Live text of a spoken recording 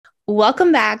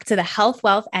Welcome back to the Health,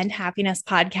 Wealth, and Happiness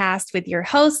podcast with your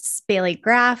hosts, Bailey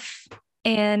Graff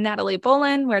and Natalie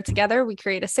Bolin, where together we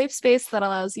create a safe space that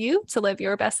allows you to live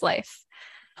your best life.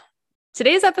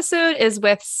 Today's episode is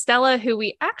with Stella, who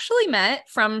we actually met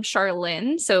from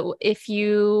Charlene. So if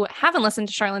you haven't listened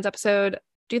to Charlene's episode,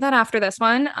 do that after this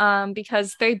one,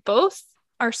 because they both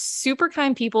are super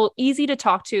kind people, easy to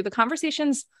talk to. The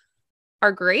conversations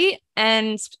are great.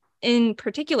 And in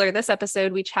particular, this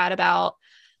episode, we chat about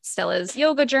Stella's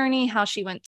yoga journey, how she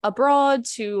went abroad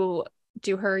to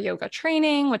do her yoga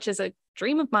training, which is a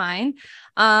dream of mine.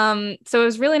 So it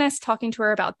was really nice talking to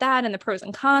her about that and the pros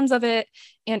and cons of it,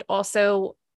 and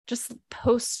also just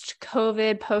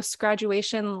post-COVID,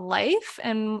 post-graduation life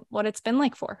and what it's been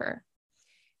like for her.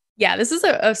 Yeah, this is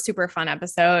a super fun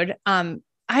episode.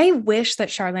 I wish that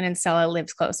Charlene and Stella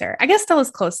lived closer. I guess Stella's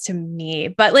close to me,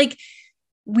 but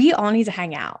we all need to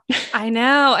hang out. I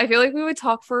know. I feel like we would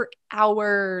talk for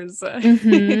hours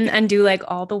and do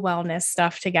all the wellness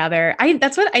stuff together.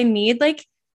 That's what I need,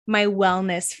 my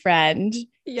wellness friend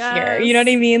here. You know what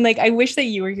I mean? I wish that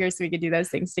you were here so we could do those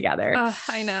things together.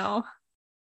 I know.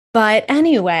 But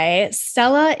anyway,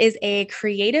 Stella is a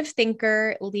creative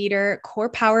thinker, leader, core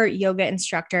power yoga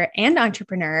instructor, and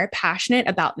entrepreneur passionate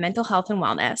about mental health and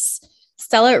wellness.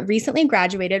 Stella recently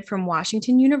graduated from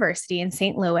Washington University in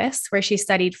St. Louis, where she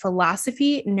studied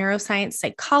philosophy, neuroscience,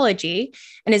 psychology,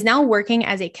 and is now working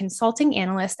as a consulting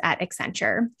analyst at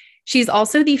Accenture. She's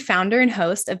also the founder and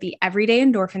host of the Everyday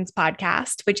Endorphins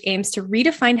podcast, which aims to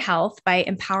redefine health by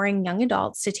empowering young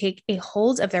adults to take a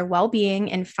hold of their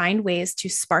well-being and find ways to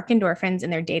spark endorphins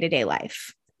in their day-to-day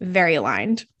life. Very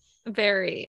aligned.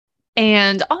 Very.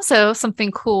 And also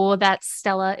something cool that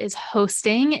Stella is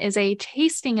hosting is a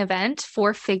tasting event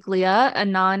for Figlia, a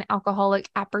non-alcoholic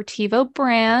aperitivo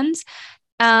brand,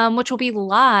 which will be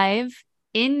live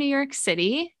in New York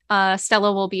City.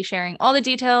 Stella will be sharing all the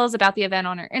details about the event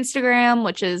on her Instagram,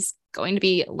 which is going to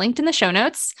be linked in the show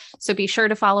notes. So be sure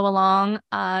to follow along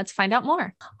to find out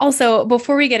more. Also,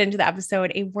 before we get into the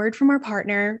episode, a word from our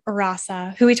partner,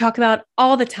 Rasa, who we talk about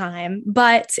all the time,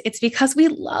 but it's because we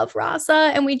love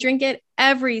Rasa and we drink it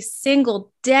every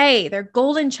single day. Their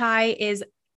golden chai is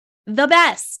the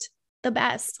best, the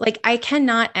best. I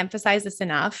cannot emphasize this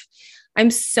enough.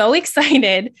 I'm so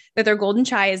excited that their golden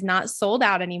chai is not sold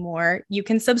out anymore. You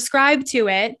can subscribe to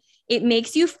it. It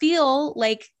makes you feel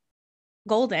like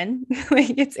golden.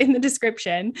 It's in the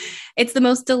description. It's the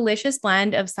most delicious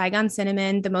blend of Saigon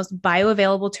cinnamon, the most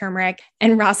bioavailable turmeric,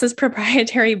 and Rasa's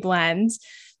proprietary blends.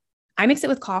 I mix it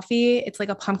with coffee. It's like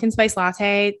a pumpkin spice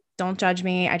latte. Don't judge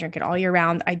me. I drink it all year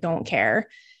round. I don't care.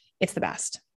 It's the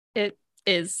best. It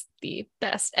is the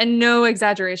best. And no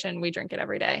exaggeration, we drink it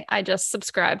every day. I just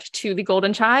subscribed to the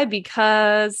golden chai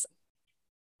because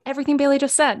everything Bailey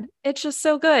just said, it's just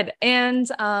so good. And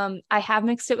I have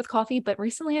mixed it with coffee, but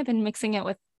recently I've been mixing it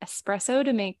with espresso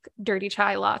to make dirty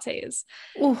chai lattes.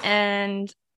 Ooh.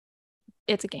 And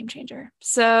it's a game changer.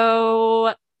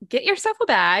 So get yourself a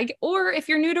bag, or if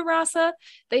you're new to Rasa,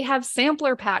 they have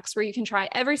sampler packs where you can try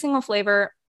every single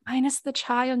flavor, minus the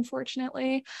chai,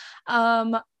 unfortunately.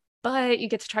 But you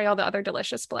get to try all the other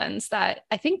delicious blends that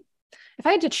I think if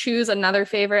I had to choose another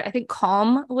favorite, I think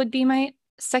Calm would be my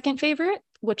second favorite,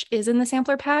 which is in the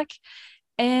sampler pack.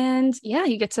 And yeah,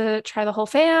 you get to try the whole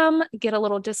fam, get a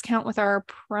little discount with our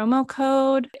promo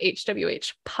code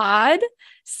HWHpod.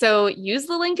 So use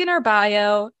the link in our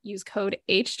bio, use code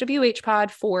HWHpod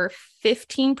for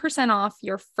 15% off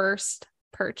your first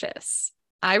purchase.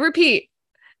 I repeat,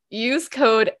 use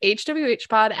code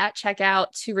HWHpod at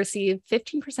checkout to receive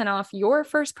 15% off your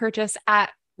first purchase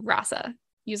at Rasa.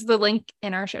 Use the link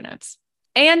in our show notes.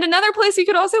 And another place you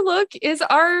could also look is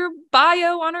our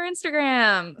bio on our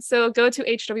Instagram. So go to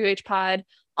HWHpod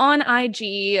on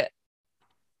IG,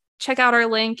 check out our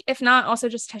link. If not, also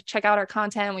just check out our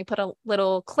content. We put a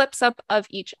little clips up of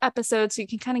each episode so you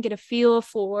can kind of get a feel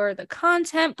for the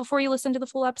content before you listen to the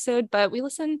full episode. But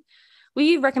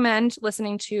we recommend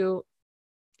listening to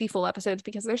the full episodes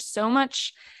because there's so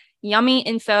much yummy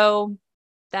info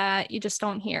that you just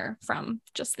don't hear from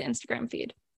just the Instagram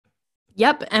feed.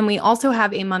 Yep. And we also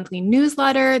have a monthly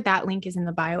newsletter. That link is in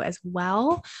the bio as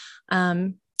well.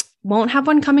 Won't have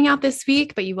one coming out this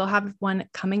week, but you will have one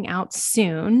coming out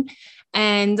soon.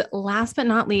 And last but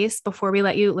not least, before we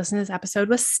let you listen to this episode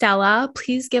with Stella,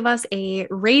 please give us a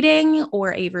rating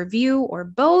or a review or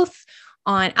both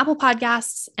on Apple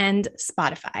Podcasts and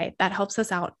Spotify. That helps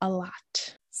us out a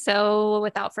lot. So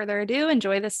without further ado,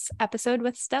 enjoy this episode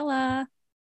with Stella.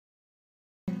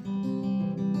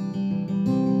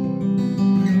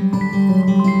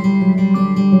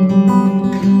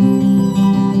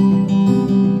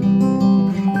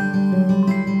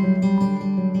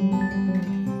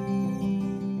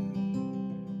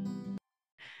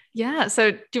 Yeah. So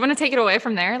do you want to take it away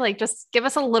from there? Like just give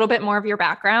us a little bit more of your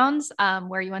background,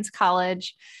 where you went to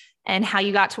college and how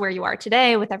you got to where you are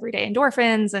today with Everyday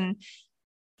Endorphins, and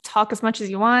talk as much as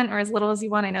you want or as little as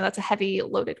you want. I know that's a heavy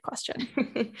loaded question.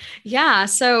 Yeah.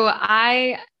 So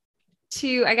I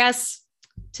guess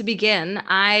to begin,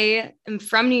 I am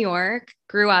from New York,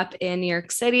 grew up in New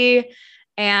York City,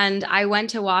 and I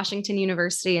went to Washington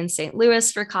University in St.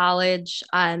 Louis for college,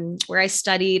 where I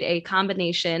studied a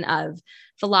combination of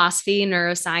philosophy,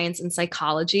 neuroscience, and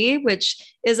psychology,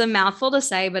 which is a mouthful to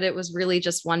say, but it was really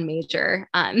just one major.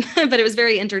 But it was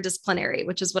very interdisciplinary,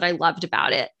 which is what I loved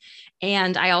about it.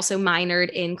 And I also minored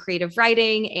in creative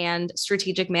writing and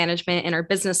strategic management in our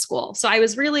business school. So I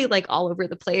was really like all over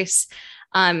the place.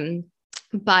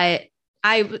 But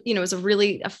I was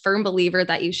a firm believer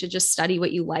that you should just study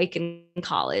what you like in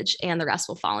college and the rest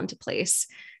will fall into place.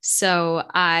 So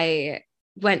I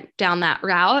went down that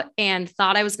route and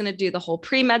thought I was going to do the whole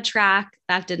pre-med track.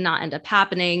 That did not end up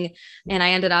happening. And I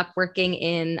ended up working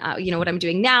in, what I'm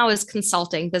doing now is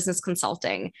consulting, business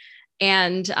consulting.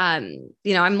 And,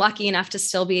 I'm lucky enough to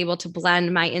still be able to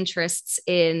blend my interests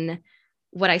in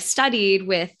what I studied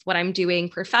with what I'm doing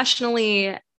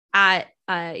professionally at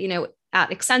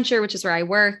Accenture, which is where I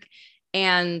work.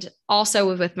 And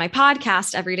also with my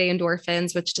podcast, Everyday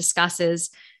Endorphins, which discusses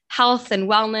health and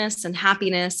wellness and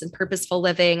happiness and purposeful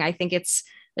living. I think it's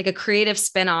like a creative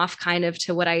spinoff kind of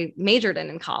to what I majored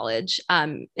in college,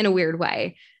 in a weird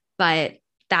way. But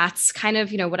that's kind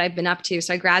of, what I've been up to.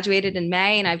 So I graduated in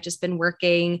May and I've just been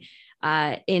working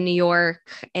in New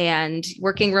York and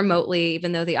working remotely,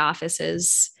 even though the office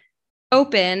is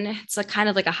open. It's kind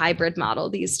of like a hybrid model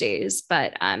these days,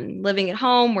 but I'm living at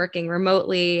home, working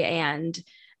remotely, and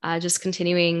just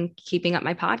continuing keeping up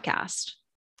my podcast.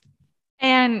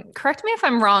 And correct me if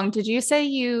I'm wrong. Did you say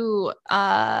you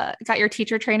got your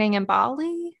teacher training in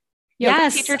Bali?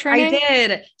 Yes, teacher training? I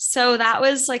did. So that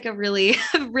was like a really,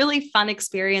 really fun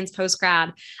experience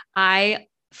post-grad. I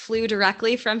flew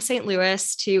directly from St.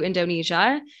 Louis to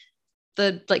Indonesia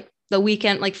the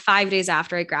weekend, like 5 days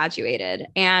after I graduated.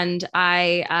 And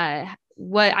I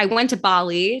went to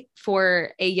Bali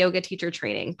for a yoga teacher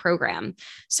training program.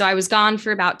 So I was gone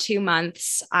for about 2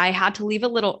 months. I had to leave a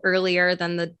little earlier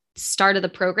than the start of the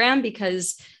program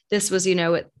because this was,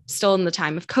 still in the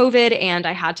time of COVID, and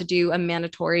I had to do a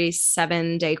mandatory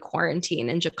 7-day quarantine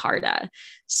in Jakarta.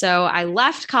 So I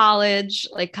left college,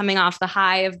 like coming off the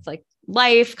high of like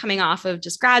life, coming off of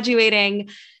just graduating,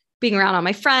 being around all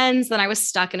my friends. Then I was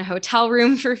stuck in a hotel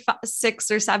room for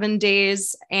 6 or 7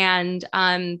 days. And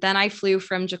then I flew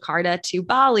from Jakarta to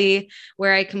Bali,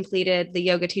 where I completed the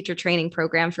yoga teacher training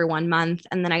program for 1 month.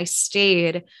 And then I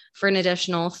stayed for an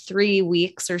additional 3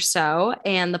 weeks or so.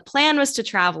 And the plan was to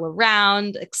travel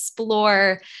around,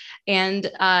 explore. And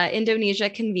Indonesia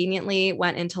conveniently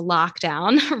went into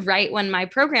lockdown right when my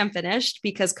program finished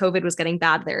because COVID was getting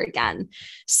bad there again.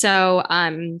 So,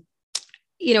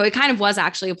 it kind of was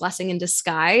actually a blessing in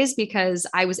disguise because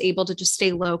I was able to just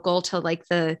stay local to like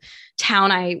the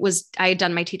town I had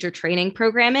done my teacher training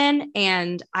program in,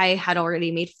 and I had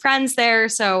already made friends there.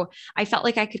 So I felt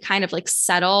like I could kind of like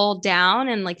settle down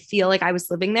and like feel like I was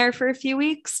living there for a few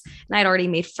weeks, and I'd already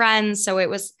made friends. So it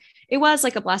was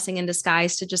like a blessing in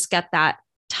disguise to just get that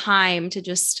time to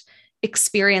just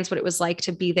experience what it was like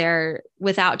to be there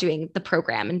without doing the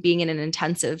program and being in an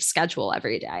intensive schedule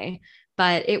every day.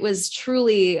 But it was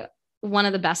truly one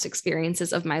of the best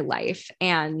experiences of my life.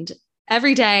 And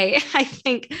every day I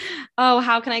think, oh,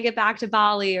 how can I get back to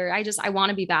Bali? Or I want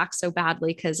to be back so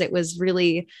badly because it was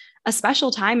really a special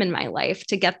time in my life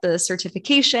to get the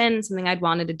certification, something I'd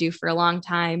wanted to do for a long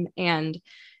time, and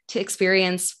to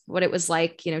experience what it was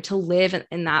like, to live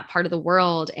in that part of the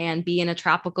world and be in a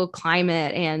tropical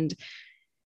climate and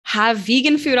have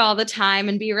vegan food all the time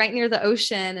and be right near the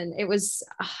ocean. And it was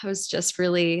just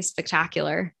really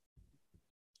spectacular.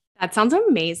 That sounds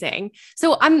amazing.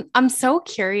 So I'm so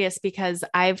curious because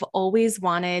I've always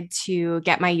wanted to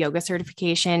get my yoga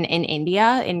certification in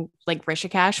India, in like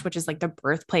Rishikesh, which is like the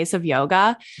birthplace of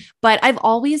yoga. But I've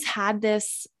always had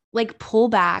this like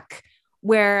pullback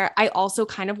where I also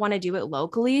kind of want to do it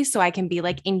locally so I can be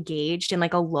like engaged in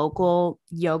like a local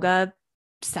yoga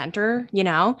center,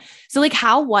 So like,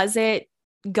 how was it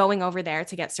going over there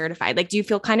to get certified? Like, do you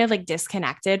feel kind of like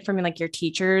disconnected from like your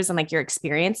teachers and like your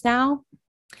experience now?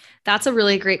 That's a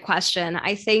really great question.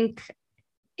 I think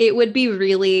it would be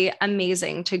really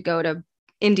amazing to go to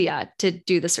India to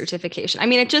do the certification. I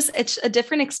mean, it's a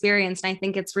different experience. And I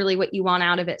think it's really what you want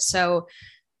out of it. So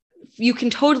you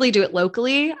can totally do it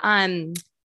locally.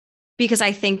 because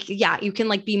I think, yeah, you can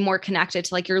like be more connected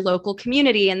to like your local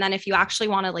community. And then if you actually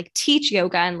want to like teach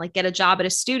yoga and like get a job at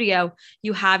a studio,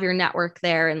 you have your network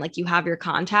there and like you have your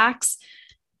contacts.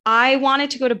 I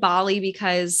wanted to go to Bali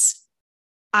because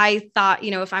I thought,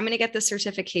 if I'm going to get this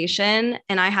certification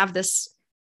and I have this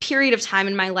period of time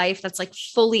in my life that's like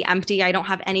fully empty, I don't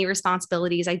have any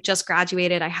responsibilities. I just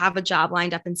graduated. I have a job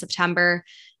lined up in September.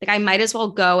 Like I might as well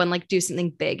go and like do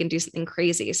something big and do something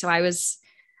crazy. So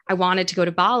I wanted to go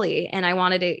to Bali, and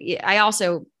I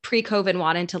also pre-COVID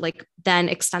wanted to like then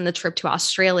extend the trip to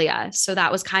Australia. So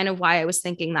that was kind of why I was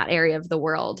thinking that area of the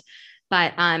world.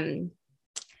 But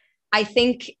I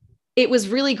think it was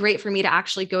really great for me to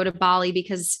actually go to Bali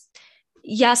because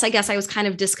yes, I guess I was kind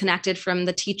of disconnected from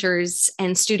the teachers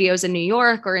and studios in New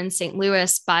York or in St.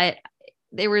 Louis, but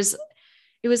it was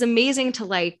amazing to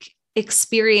like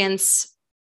experience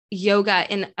yoga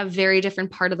in a very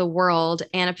different part of the world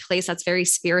and a place that's very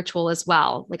spiritual as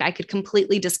well. Like I could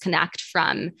completely disconnect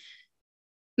from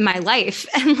my life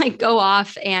and like go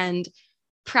off and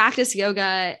practice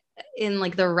yoga in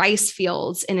like the rice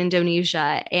fields in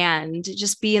Indonesia and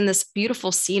just be in this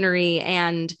beautiful scenery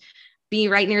and be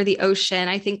right near the ocean.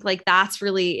 I think like that's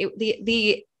really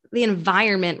the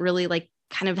environment really like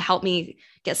kind of helped me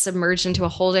get submerged into a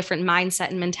whole different mindset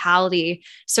and mentality.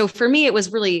 So for me, it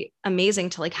was really amazing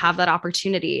to like have that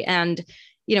opportunity. And,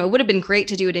 it would have been great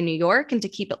to do it in New York and to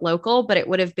keep it local, but it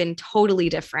would have been totally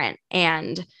different.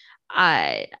 And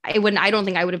I don't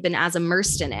think I would have been as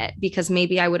immersed in it because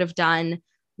maybe I would have done,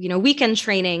 weekend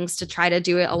trainings to try to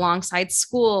do it alongside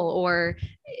school or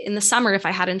in the summer if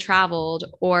I hadn't traveled,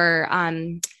 or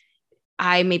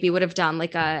I maybe would have done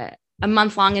like a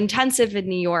month-long intensive in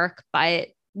New York, but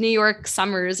New York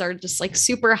summers are just like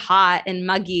super hot and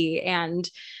muggy, and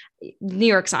New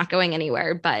York's not going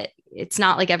anywhere, but it's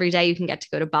not like every day you can get to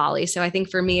go to Bali. So I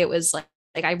think for me, it was like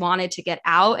I wanted to get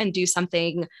out and do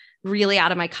something really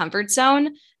out of my comfort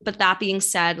zone. But that being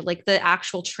said, like the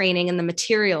actual training and the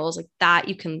materials like that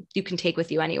you can take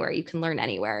with you anywhere, you can learn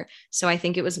anywhere. So I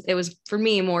think it was for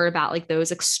me more about like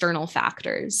those external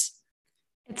factors.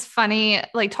 It's funny,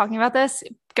 like talking about this,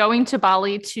 going to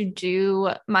Bali to do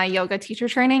my yoga teacher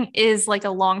training is like a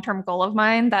long-term goal of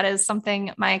mine. That is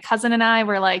something my cousin and I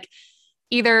were like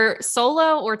either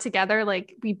solo or together,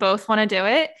 like we both want to do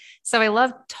it. So I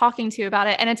love talking to you about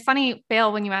it. And it's funny,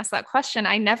 Bale, when you asked that question,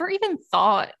 I never even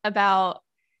thought about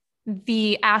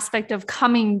the aspect of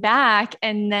coming back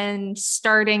and then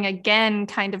starting again,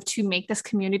 kind of to make this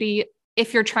community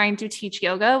if you're trying to teach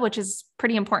yoga, which is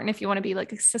pretty important if you want to be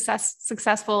like a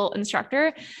successful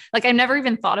instructor. Like I've never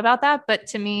even thought about that, but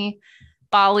to me,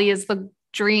 Bali is the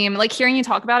dream. Like hearing you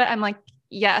talk about it, I'm like,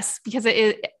 yes, because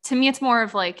to me, it's more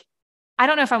of like, I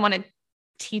don't know if I want to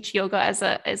teach yoga as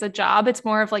a job. It's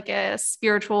more of like a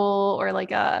spiritual or like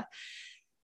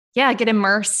get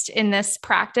immersed in this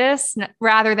practice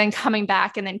rather than coming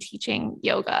back and then teaching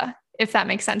yoga, if that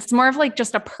makes sense. It's more of like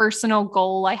just a personal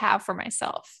goal I have for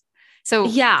myself. So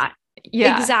yeah,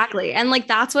 exactly. And like,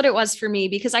 that's what it was for me,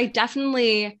 because I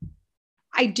do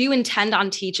intend on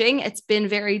teaching. It's been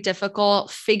very difficult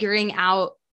figuring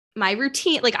out my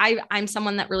routine. Like I'm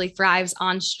someone that really thrives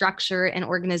on structure and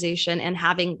organization and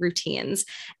having routines.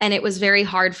 And it was very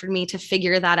hard for me to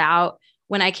figure that out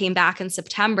when I came back in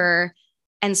September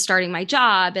and starting my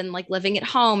job and like living at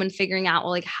home and figuring out,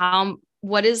 well, like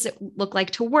what does it look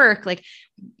like to work? Like,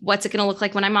 what's it going to look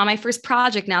like when I'm on my first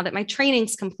project now that my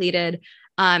training's completed?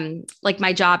 Like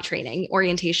my job training,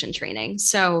 orientation training.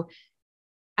 So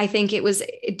I think it was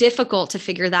difficult to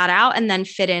figure that out and then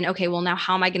fit in, okay, well, now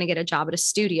how am I going to get a job at a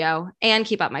studio and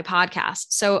keep up my podcast?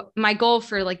 So my goal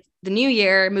for like the new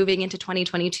year moving into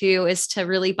 2022 is to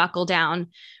really buckle down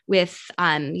with,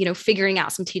 figuring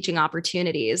out some teaching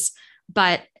opportunities.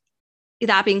 But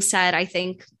that being said, I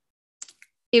think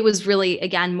it was really,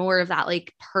 again, more of that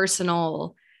like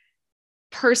personal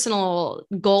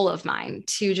goal of mine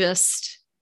to just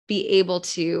be able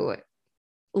to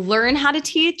learn how to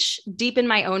teach, deepen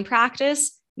my own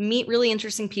practice, meet really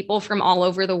interesting people from all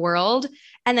over the world,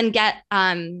 and then get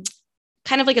kind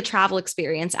of like a travel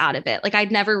experience out of it. Like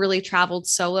I'd never really traveled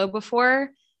solo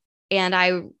before. And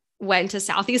I went to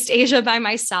Southeast Asia by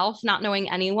myself, not knowing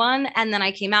anyone. And then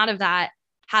I came out of that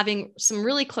having some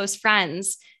really close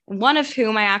friends, one of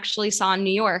whom I actually saw in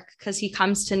New York because he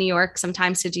comes to New York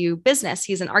sometimes to do business.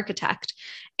 He's an architect.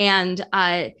 And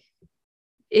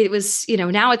it was,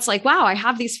 now it's like, wow, I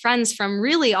have these friends from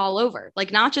really all over,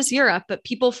 like not just Europe, but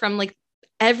people from like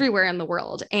everywhere in the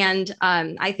world. And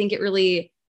I think it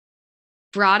really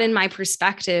broadened my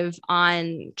perspective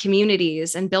on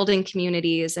communities and building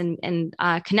communities and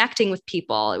connecting with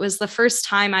people. It was the first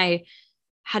time I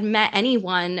had met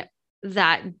anyone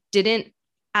that didn't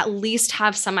at least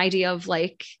have some idea of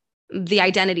like the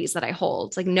identities that I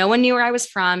hold. Like no one knew where I was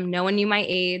from. No one knew my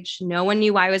age. No one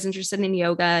knew I was interested in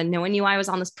yoga. No one knew I was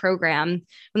on this program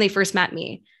when they first met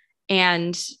me.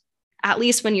 And at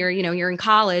least when you're in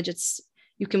college,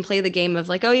 you can play the game of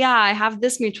like, oh yeah, I have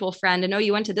this mutual friend. And oh,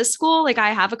 you went to this school. Like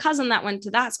I have a cousin that went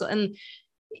to that school, and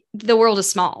the world is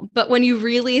small. But when you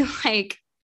really like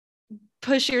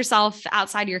push yourself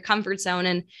outside your comfort zone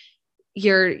and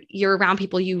you're around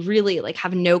people you really like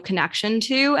have no connection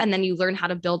to, and then you learn how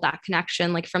to build that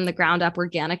connection like from the ground up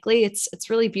organically, it's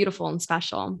really beautiful and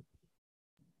special.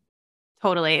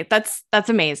 Totally. That's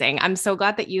amazing. I'm so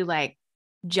glad that you like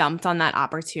jumped on that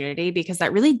opportunity, because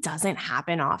that really doesn't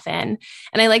happen often.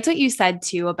 And I liked what you said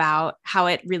too about how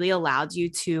it really allowed you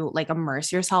to like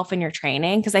immerse yourself in your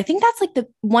training. Cause I think that's like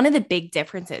one of the big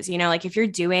differences, like if you're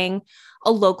doing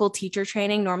a local teacher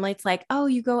training, normally it's like, oh,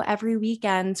 you go every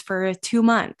weekend for 2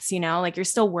 months, like you're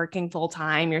still working full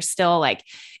time. You're still like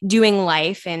doing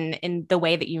life in the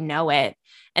way that you know it.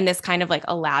 And this kind of like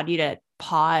allowed you to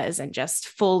pause and just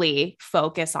fully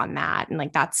focus on that. And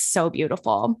like, that's so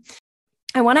beautiful.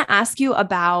 I want to ask you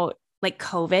about like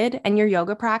COVID and your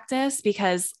yoga practice,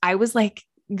 because I was like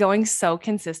going so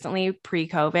consistently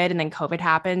pre-COVID, and then COVID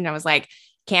happened and I was like,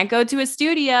 can't go to a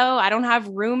studio. I don't have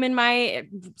room in my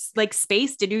like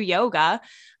space to do yoga.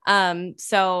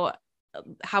 So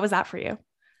how was that for you?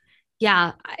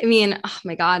 Yeah. I mean, oh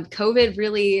my God, COVID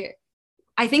really,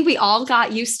 I think we all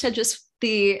got used to just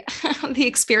the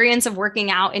experience of working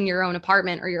out in your own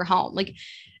apartment or your home. Like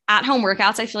at home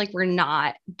workouts, I feel like were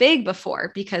not big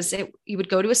before, because you would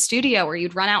go to a studio or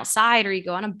you'd run outside or you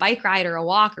go on a bike ride or a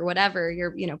walk or whatever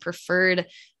your, preferred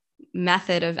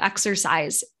method of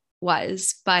exercise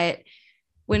was. But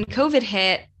when COVID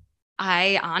hit,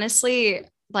 I honestly,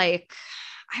 like,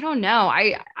 I don't know.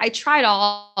 I tried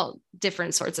all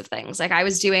different sorts of things. Like I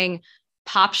was doing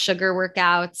pop sugar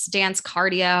workouts, dance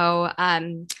cardio,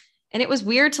 and it was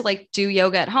weird to like do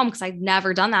yoga at home because I'd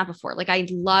never done that before. Like I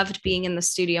loved being in the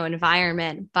studio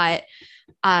environment, but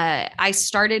I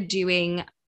started doing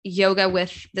yoga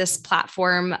with this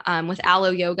platform with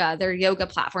Alo Yoga. Their yoga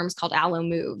platform is called Alo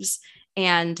Moves.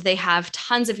 And they have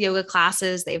tons of yoga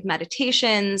classes. They have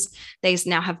meditations. They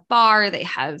now have bar. They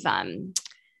have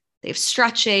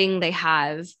stretching, they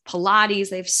have Pilates,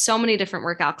 they have so many different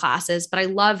workout classes, but I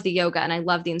love the yoga and I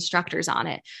love the instructors on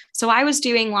it. So I was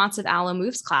doing lots of Alo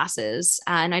Moves classes,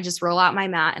 and I just roll out my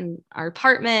mat in our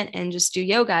apartment and just do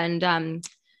yoga. And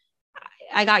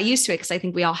I got used to it, because I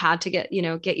think we all had to get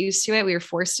used to it. We were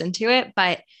forced into it,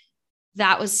 but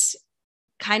that was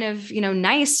kind of,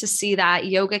 nice to see that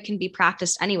yoga can be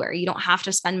practiced anywhere. You don't have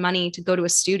to spend money to go to a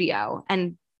studio,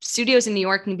 and studios in New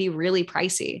York can be really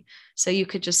pricey. So you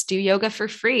could just do yoga for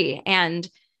free. And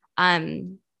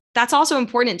that's also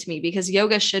important to me, because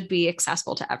yoga should be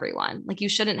accessible to everyone. Like you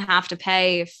shouldn't have to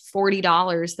pay $40,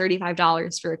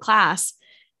 $35 for a class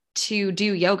to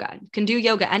do yoga. You can do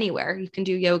yoga anywhere. You can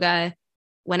do yoga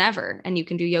whenever, and you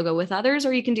can do yoga with others,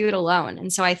 or you can do it alone.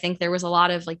 And so I think there was a lot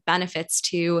of like benefits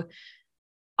to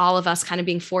all of us kind of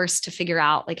being forced to figure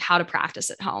out like how to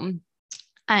practice at home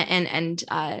and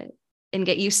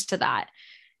get used to that.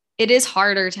 It is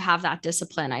harder to have that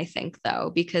discipline, I think,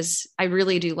 though, because I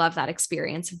really do love that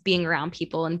experience of being around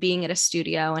people and being at a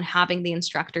studio and having the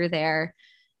instructor there.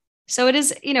 So it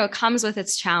is, it comes with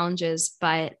its challenges,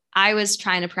 but I was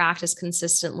trying to practice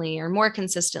consistently or more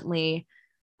consistently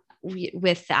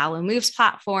with the Alo Moves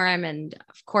platform. And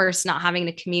of course, not having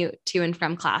to commute to and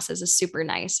from classes is super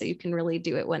nice. So you can really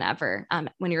do it whenever,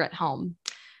 when you're at home.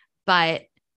 But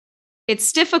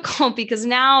it's difficult because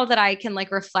now that I can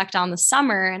like reflect on the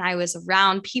summer, and I was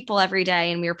around people every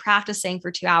day, and we were practicing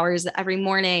for 2 hours every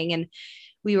morning, and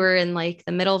we were in like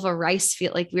the middle of a rice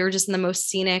field. Like we were just in the most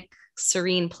scenic,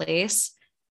 serene place.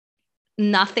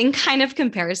 Nothing kind of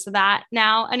compares to that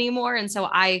now anymore. And so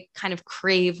I kind of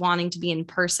crave wanting to be in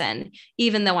person,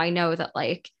 even though I know that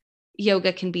like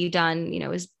yoga can be done,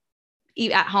 is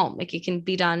at home. Like it can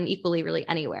be done equally really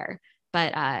anywhere.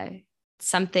 But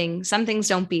some things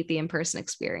don't beat the in-person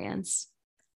experience.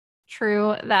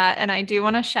 True that. And I do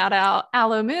want to shout out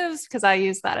Alo Moves, because I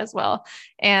use that as well.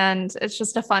 And it's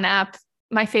just a fun app.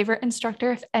 My favorite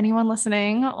instructor, if anyone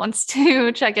listening wants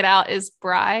to check it out, is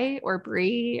Bri or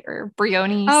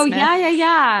Brioni. Oh, Smith,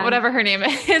 yeah. Whatever her name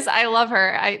is. I love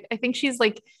her. I think she's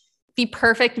like the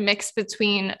perfect mix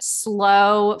between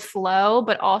slow flow,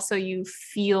 but also you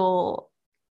feel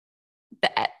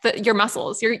your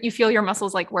muscles, you feel your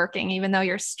muscles like working, even though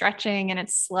you're stretching and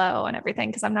it's slow and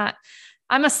everything. Cause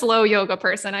I'm a slow yoga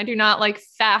person. I do not like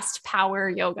fast power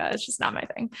yoga. It's just not my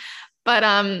thing. But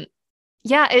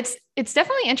Yeah, it's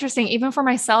definitely interesting. Even for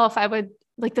myself, I would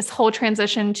like this whole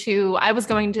transition to, I was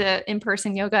going to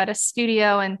in-person yoga at a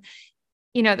studio, and,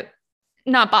 you know,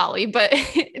 not Bali, but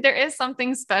there is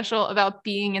something special about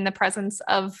being in the presence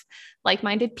of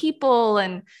like-minded people,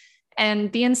 and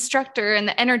the instructor and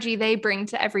the energy they bring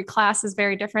to every class is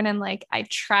very different. And like, I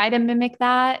try to mimic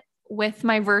that with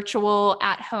my virtual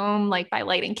at home, like by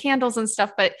lighting candles and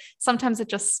stuff, but sometimes it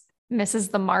just misses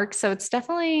the mark. So it's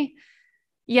definitely,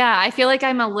 yeah, I feel like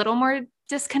I'm a little more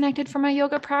disconnected from my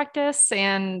yoga practice.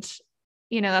 And,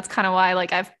 that's kind of why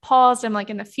like I've paused. I'm like,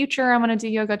 in the future, I'm going to do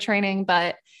yoga training,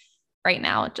 but right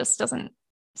now it just doesn't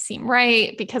seem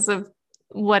right because of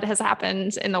what has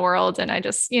happened in the world. And I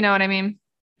just, you know what I mean?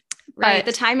 Right.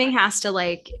 The timing has to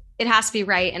it has to be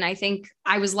right. And I think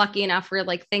I was lucky enough where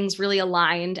like things really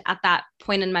aligned at that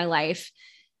point in my life.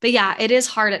 But yeah, it is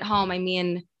hard at home. I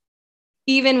mean,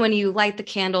 even when you light the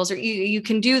candles, or you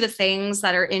can do the things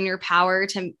that are in your power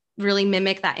to really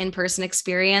mimic that in-person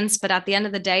experience. But at the end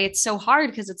of the day, it's so hard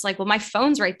because it's like, well, my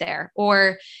phone's right there.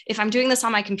 Or if I'm doing this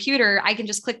on my computer, I can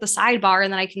just click the sidebar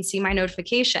and then I can see my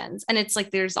notifications. And it's like,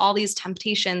 there's all these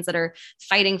temptations that are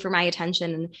fighting for my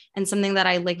attention, and something that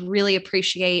I like really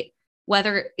appreciate,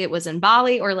 whether it was in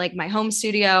Bali or like my home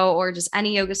studio or just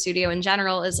any yoga studio in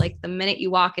general, is like the minute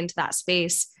you walk into that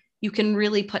space, you can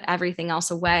really put everything else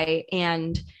away.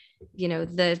 And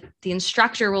the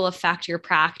instructor will affect your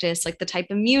practice, like the type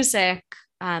of music,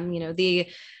 the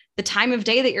time of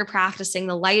day that you're practicing,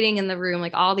 the lighting in the room,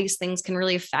 like all these things can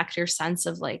really affect your sense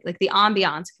of like the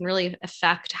ambiance can really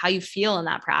affect how you feel in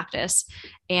that practice.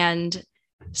 And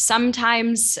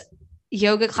sometimes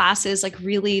yoga classes like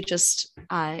really just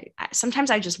sometimes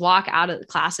I just walk out of the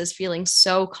classes feeling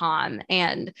so calm,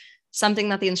 and something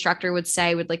that the instructor would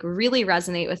say would like really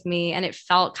resonate with me. And it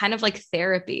felt kind of like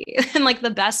therapy in like the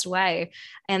best way.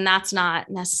 And that's not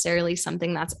necessarily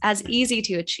something that's as easy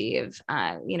to achieve,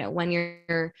 when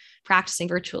you're practicing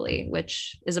virtually,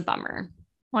 which is a bummer.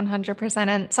 100%.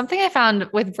 And something I found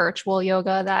with virtual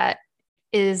yoga that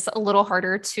is a little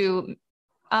harder to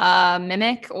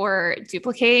mimic or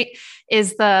duplicate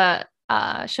is the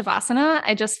Shavasana.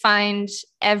 I just find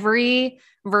every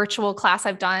virtual class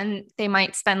I've done, they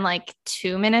might spend like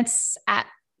 2 minutes at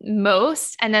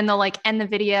most, and then they'll like end the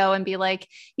video and be like,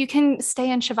 you can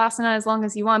stay in Shavasana as long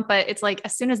as you want. But it's like,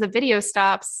 as soon as the video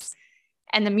stops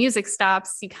and the music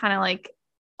stops, you kind of like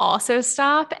also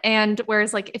stop. And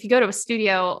whereas like if you go to a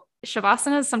studio,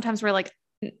 Shavasana sometimes we're like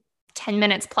 10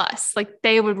 minutes plus, like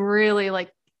they would really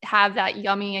like have that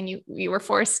yummy, and you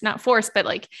were not forced, but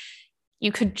like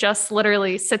you could just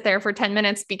literally sit there for 10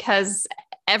 minutes because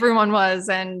everyone was,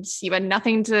 and you had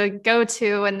nothing to go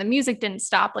to, and the music didn't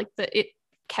stop. Like it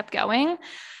kept going.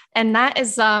 And that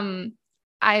is,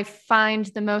 I find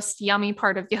the most yummy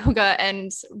part of yoga,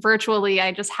 and virtually,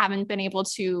 I just haven't been able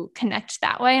to connect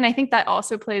that way. And I think that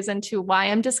also plays into why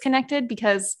I'm disconnected,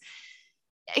 because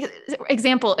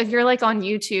example, if you're like on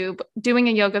YouTube doing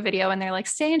a yoga video and they're like,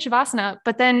 stay in Shavasana,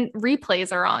 but then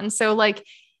replays are on. So like,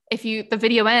 if the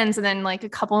video ends and then like a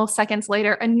couple of seconds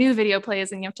later, a new video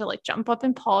plays and you have to like jump up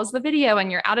and pause the video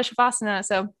and you're out of Shavasana.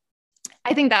 So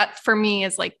I think that for me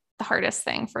is like the hardest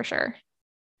thing for sure.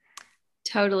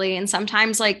 Totally. And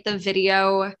sometimes like the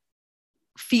video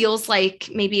feels like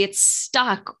maybe it's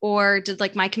stuck, or did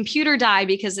like my computer die,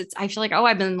 because I feel like, oh,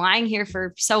 I've been lying here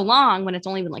for so long when it's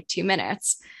only been like 2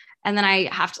 minutes. And then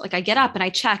I have to I get up and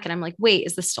I check and I'm like, wait,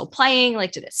 is this still playing?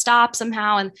 Like, did it stop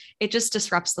somehow? And it just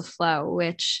disrupts the flow,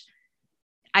 which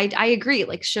I agree.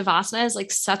 Like Shavasana is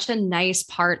like such a nice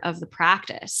part of the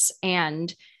practice.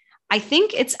 And I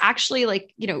think it's actually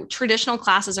like, traditional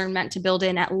classes are meant to build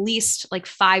in at least like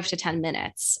 5 to 10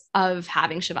 minutes of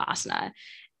having Shavasana.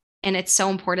 And it's so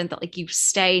important that like you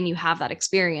stay and you have that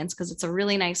experience, because it's a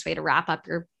really nice way to wrap up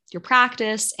your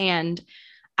practice. And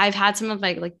I've had some of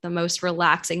like the most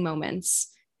relaxing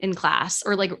moments in class,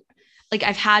 or like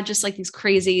I've had just like these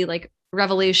crazy like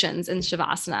revelations in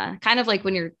Shavasana, kind of like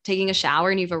when you're taking a shower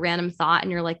and you have a random thought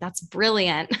and you're like, that's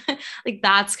brilliant. Like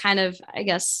that's kind of, I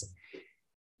guess,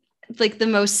 like the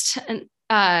most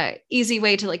easy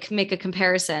way to like make a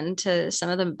comparison to some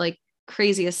of the like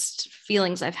craziest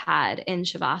feelings I've had in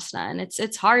Shavasana. And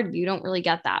it's hard. You don't really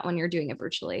get that when you're doing it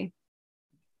virtually.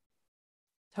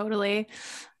 Totally.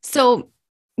 So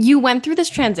you went through this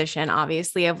transition,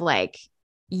 obviously, of like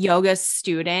yoga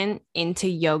student into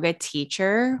yoga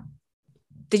teacher.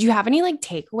 Did you have any like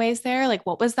takeaways there? Like,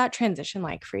 what was that transition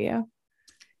like for you?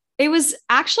 It was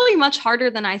actually much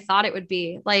harder than I thought it would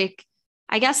be. Like,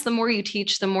 I guess the more you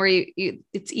teach, the more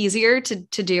it's easier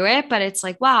to do it. But it's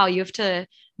like, wow, you have to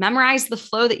memorize the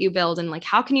flow that you build, and like,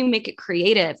 how can you make it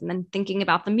creative? And then thinking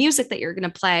about the music that you're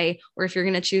going to play, or if you're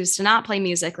going to choose to not play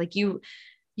music, like you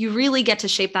really get to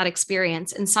shape that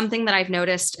experience. And something that I've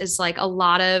noticed is like a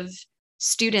lot of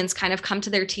students kind of come to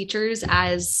their teachers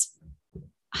as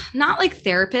not like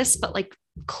therapists, but like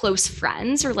close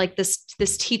friends, or like this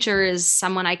teacher is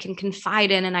someone I can confide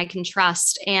in and I can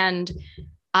trust. And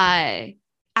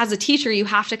as a teacher, you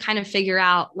have to kind of figure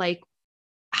out like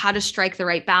how to strike the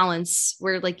right balance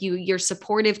where like you're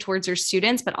supportive towards your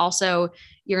students, but also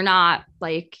you're not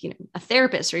like, a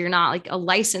therapist, or you're not like a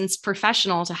licensed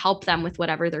professional to help them with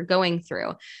whatever they're going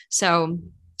through. So,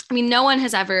 I mean, no one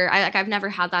has ever, I've never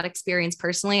had that experience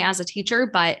personally as a teacher,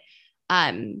 but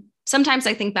sometimes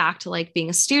I think back to like being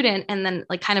a student and then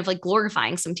like kind of like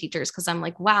glorifying some teachers, because I'm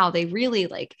like, wow, they really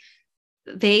like,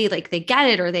 they get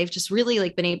it, or they've just really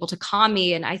like been able to calm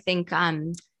me. And I think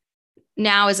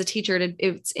now as a teacher,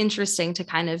 it's interesting to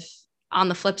kind of on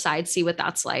the flip side, see what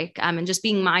that's like, and just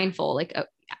being mindful like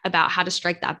about how to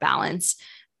strike that balance.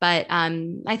 But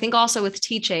I think also with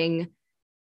teaching,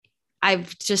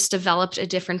 I've just developed a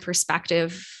different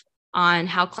perspective on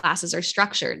how classes are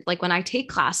structured. Like when I take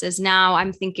classes now,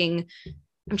 I'm thinking,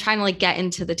 I'm trying to like get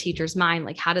into the teacher's mind.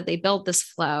 Like, how did they build this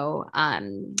flow?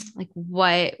 Like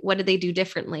what did they do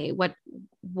differently?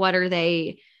 What are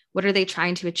they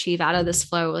trying to achieve out of this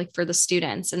flow, like for the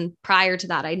students? And prior to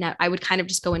that, I would kind of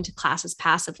just go into classes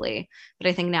passively, but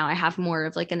I think now I have more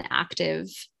of like an active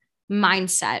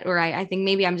mindset, or I think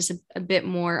maybe I'm just a bit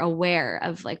more aware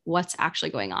of like what's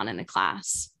actually going on in a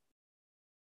class.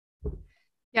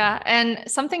 Yeah.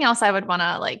 And something else I would want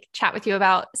to like chat with you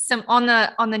about on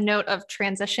the note of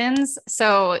transitions.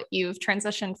 So you've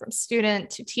transitioned from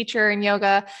student to teacher in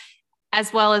yoga,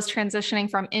 as well as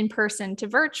transitioning from in-person to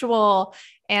virtual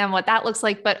and what that looks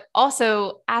like. But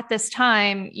also at this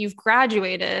time, you've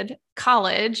graduated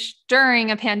college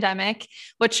during a pandemic,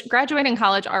 which graduating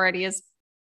college already is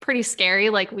pretty scary.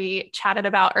 Like we chatted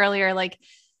about earlier, like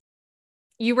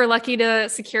you were lucky to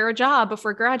secure a job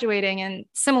before graduating. And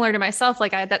similar to myself,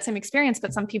 like I had that same experience,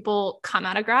 but some people come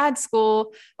out of grad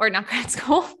school, or not grad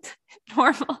school,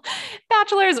 normal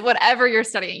bachelor's, whatever you're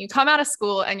studying, you come out of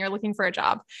school and you're looking for a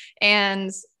job,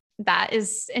 and that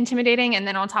is intimidating. And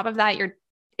then on top of that,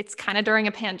 it's kind of during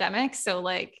a pandemic. So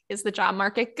like, is the job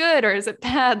market good or is it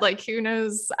bad? Like, who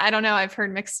knows? I don't know. I've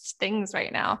heard mixed things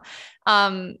right now.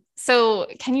 So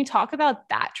can you talk about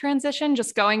that transition,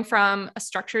 just going from a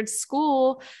structured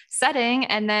school setting,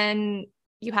 and then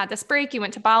you had this break, you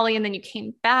went to Bali, and then you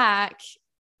came back.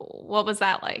 What was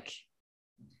that like?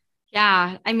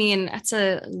 Yeah. I mean, that's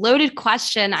a loaded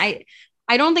question. I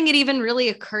don't think it even really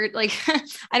occurred. Like,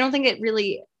 I don't think it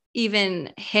really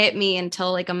even hit me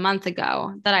until like a month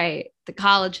ago that the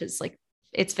college is like,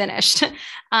 it's finished.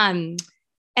 And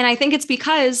I think it's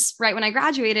because right when I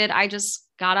graduated, I just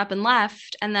got up and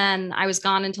left. And then I was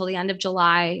gone until the end of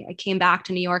July. I came back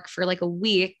to New York for like a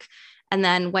week and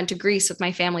then went to Greece with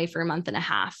my family for a month and a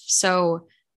half. So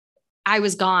I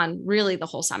was gone really the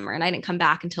whole summer, and I didn't come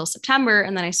back until September.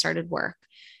 And then I started work.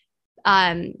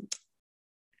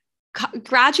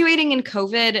 Graduating in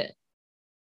COVID,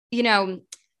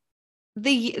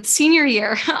 the senior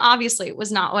year, obviously,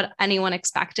 was not what anyone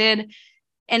expected.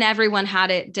 And everyone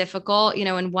had it difficult,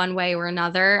 in one way or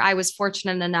another. I was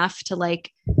fortunate enough to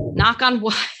like knock on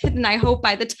wood. And I hope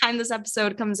by the time this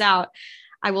episode comes out,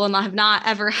 I will not have not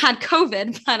ever had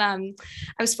COVID, but I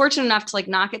was fortunate enough to like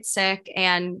not get sick.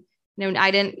 And,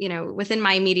 I didn't, within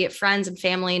my immediate friends and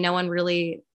family, no one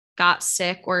really got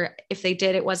sick, or if they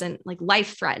did, it wasn't like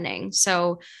life threatening.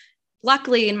 So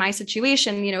luckily in my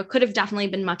situation, it could have definitely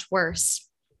been much worse.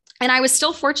 And I was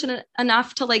still fortunate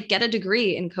enough to like get a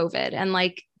degree in COVID and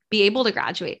like be able to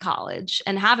graduate college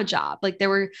and have a job. Like there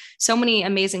were so many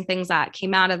amazing things that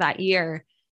came out of that year,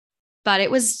 but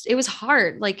it was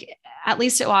hard. Like at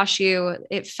least at WashU,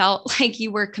 it felt like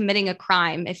you were committing a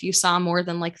crime if you saw more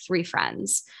than like 3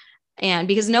 friends. And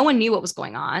because no one knew what was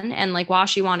going on, and like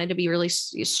WashU wanted to be really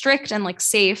strict and like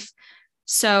safe.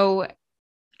 So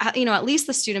at least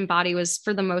the student body was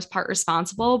for the most part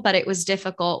responsible, but it was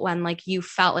difficult when like you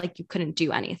felt like you couldn't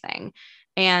do anything.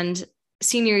 And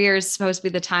senior year is supposed to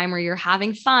be the time where you're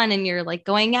having fun and you're like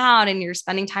going out and you're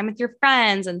spending time with your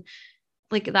friends, and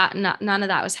like that, none of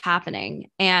that was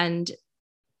happening. And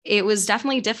it was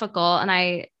definitely difficult. And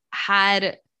I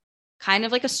had kind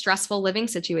of like a stressful living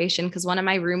situation because one of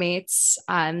my roommates,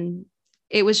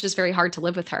 it was just very hard to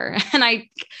live with her. And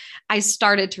I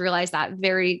started to realize that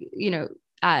very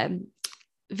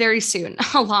soon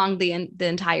along the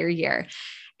entire year.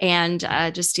 and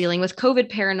just dealing with COVID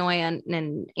paranoia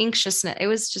and anxiousness. It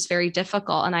was just very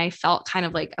difficult. And I felt kind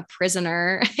of like a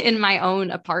prisoner in my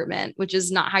own apartment, which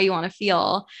is not how you want to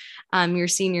feel your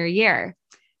senior year.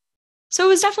 So it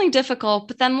was definitely difficult,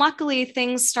 but then luckily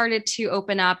things started to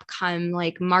open up come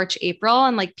like March, April,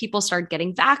 and like people started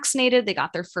getting vaccinated. They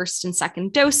got their first and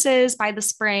second doses by the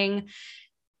spring.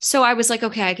 So I was like,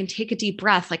 okay, I can take a deep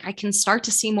breath. Like I can start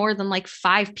to see more than like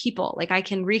 5 people. Like I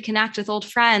can reconnect with old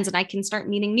friends and I can start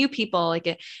meeting new people. Like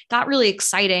it got really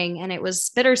exciting, and it was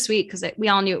bittersweet because we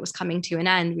all knew it was coming to an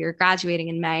end. We were graduating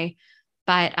in May,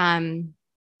 but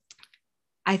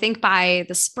I think by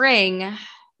the spring,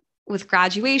 with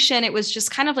graduation, it was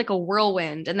just kind of like a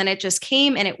whirlwind, and then it just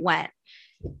came and it went.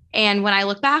 And when I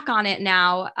look back on it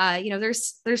now,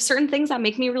 there's certain things that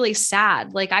make me really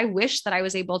sad. Like I wish that I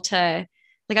was able to,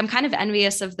 like, I'm kind of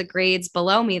envious of the grades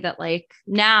below me that like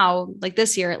now, like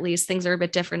this year, at least things are a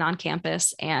bit different on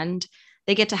campus and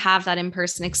they get to have that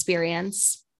in-person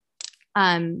experience.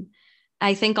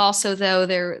 I think also though,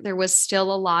 there was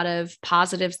still a lot of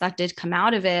positives that did come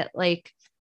out of it. Like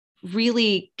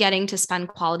really getting to spend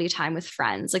quality time with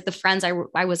friends, like the friends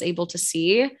I was able to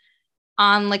see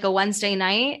on like a Wednesday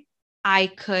night. I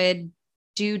could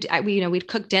we'd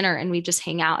cook dinner and we'd just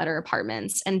hang out at our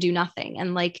apartments and do nothing.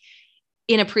 And like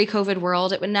in a pre-COVID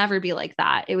world, it would never be like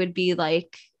that. It would be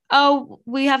like, oh,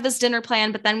 we have this dinner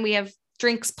plan, but then we have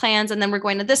drinks plans and then we're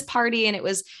going to this party. And it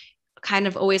was kind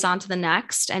of always on to the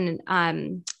next. And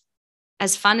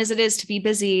as fun as it is to be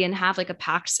busy and have like a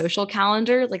packed social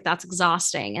calendar, like that's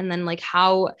exhausting. And then like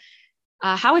how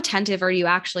attentive are you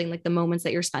actually in like the moments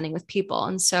that you're spending with people?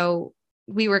 And so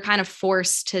we were kind of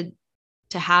forced to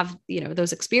have,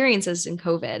 those experiences in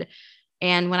COVID.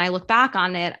 And when I look back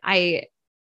on it, I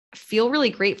feel really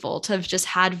grateful to have just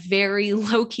had very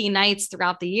low key nights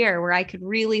throughout the year where I could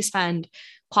really spend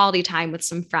quality time with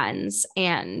some friends.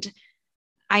 And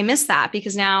I miss that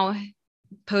because now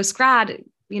post grad,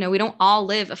 we don't all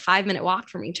live a 5-minute walk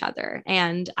from each other.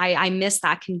 And I miss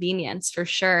that convenience for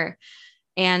sure.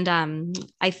 And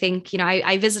I think,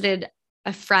 I visited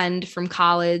a friend from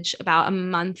college about a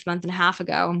month and a half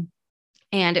ago.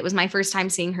 And it was my first time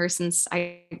seeing her since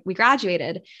we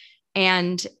graduated.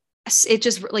 And it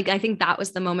just like, I think that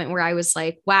was the moment where I was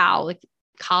like, wow, like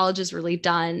college is really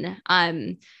done.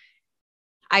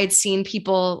 I'd seen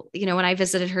people, when I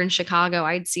visited her in Chicago,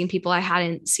 I'd seen people I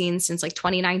hadn't seen since like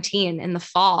 2019 in the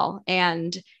fall.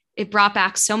 And it brought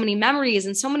back so many memories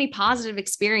and so many positive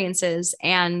experiences.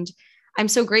 And I'm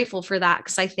so grateful for that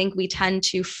because I think we tend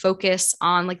to focus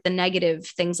on like the negative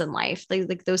things in life.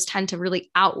 Like those tend to really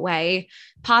outweigh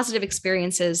positive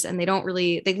experiences, and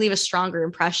they leave a stronger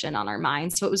impression on our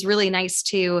minds. So it was really nice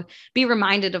to be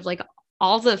reminded of like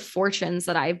all the fortunes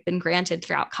that I've been granted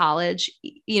throughout college,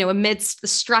 amidst the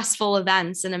stressful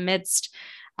events and amidst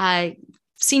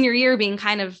senior year being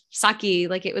kind of sucky.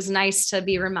 Like it was nice to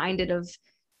be reminded of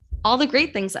all the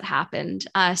great things that happened.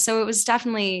 So it was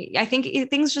definitely, I think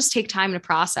things just take time to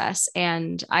process.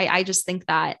 And I just think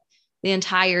that the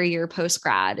entire year post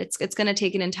grad, it's going to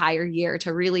take an entire year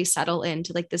to really settle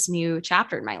into like this new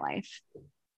chapter in my life.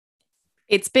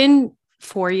 It's been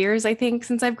 4 years, I think,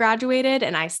 since I've graduated,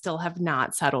 and I still have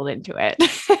not settled into it.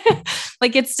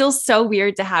 Like, it's still so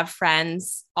weird to have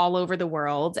friends all over the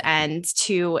world and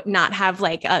to not have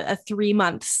like a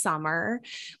 3-month summer,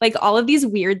 like all of these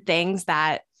weird things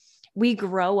that we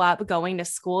grow up going to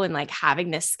school and like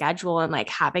having this schedule and like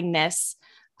having this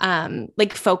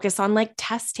like focus on like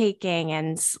test taking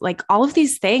and like all of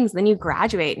these things. Then you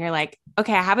graduate and you're like,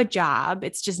 okay, I have a job.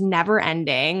 It's just never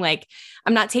ending. Like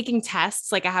I'm not taking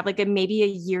tests. Like I have like maybe a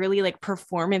yearly like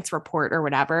performance report or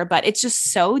whatever, but it's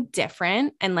just so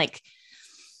different and like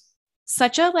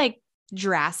such a like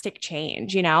drastic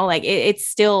change, like it's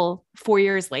still 4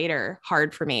 years later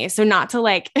hard for me. So not to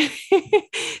like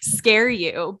scare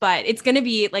you, but it's going to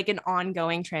be like an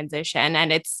ongoing transition.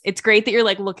 And it's great that you're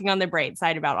like looking on the bright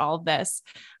side about all of this.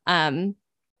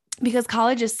 Because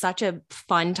college is such a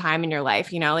fun time in your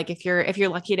life, like if you're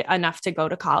lucky enough to go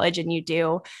to college and you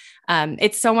do,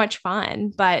 it's so much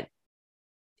fun, but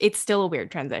it's still a weird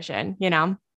transition,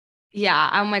 Yeah.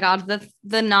 Oh my God.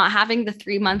 The not having the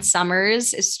 3-month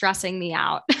summers is stressing me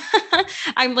out.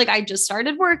 I'm like, I just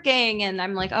started working and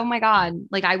I'm like, oh my God,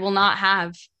 like I will not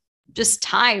have just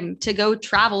time to go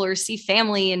travel or see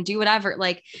family and do whatever.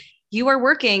 Like you are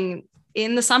working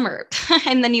in the summer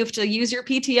and then you have to use your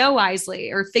PTO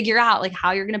wisely or figure out like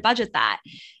how you're going to budget that.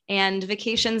 And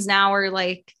vacations now are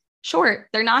like short.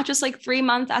 They're not just like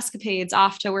 3-month escapades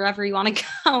off to wherever you want to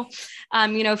go.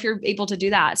 If you're able to do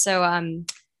that. So,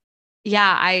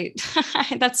 yeah,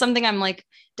 that's something I'm like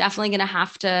definitely going to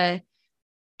have to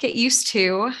get used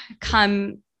to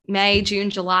come May, June,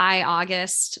 July,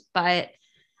 August, but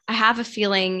I have a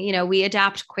feeling, you know, we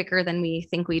adapt quicker than we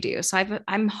think we do. So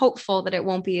I'm hopeful that it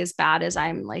won't be as bad as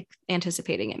I'm like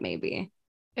anticipating it may be.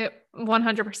 It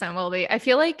 100% will be. I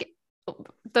feel like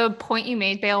the point you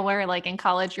made, Bale, where like in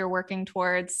college, you're working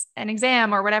towards an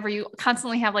exam or whatever, you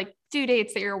constantly have like due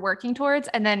dates that you're working towards.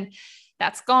 And then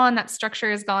that's gone, that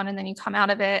structure is gone. And then you come out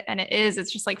of it and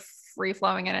it's just like free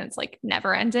flowing and it's like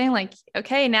never ending. Like,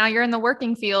 okay, now you're in the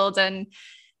working field and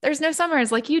there's no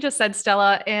summers, like you just said,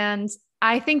 Stella. And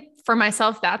I think for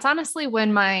myself, that's honestly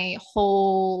when my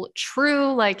whole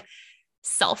true like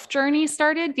self journey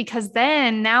started, because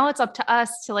then now it's up to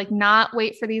us to like not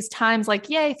wait for these times like,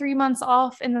 yay, 3 months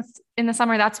off in the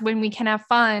summer, that's when we can have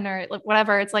fun or like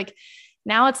whatever. It's like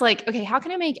now it's like, okay, how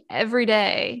can I make every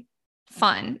day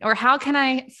fun, or how can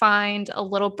I find a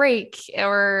little break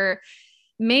or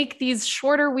make these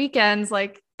shorter weekends?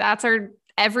 Like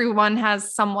everyone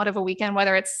has somewhat of a weekend,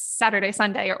 whether it's Saturday,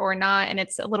 Sunday or not. And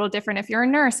it's a little different if you're a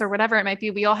nurse or whatever it might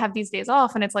be. We all have these days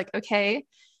off and it's like, okay,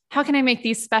 how can I make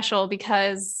these special?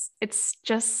 Because it's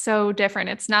just so different.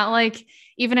 It's not like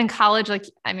even in college, like,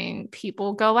 I mean,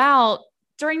 people go out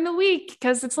during the week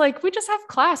because it's like, we just have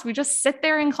class. We just sit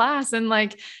there in class and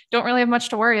like, don't really have much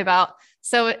to worry about.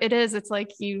 So it's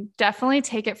like, you definitely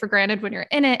take it for granted when you're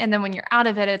in it. And then when you're out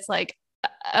of it, it's like,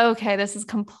 okay, this is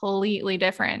completely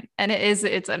different. And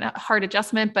it's a hard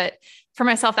adjustment. But for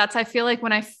myself, I feel like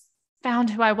when I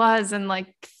found who I was and like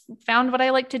found what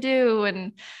I like to do,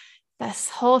 and this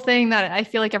whole thing that I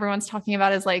feel like everyone's talking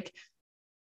about is like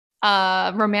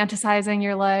romanticizing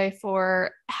your life,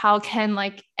 or how can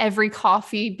like every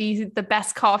coffee be the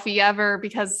best coffee ever,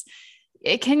 because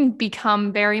it can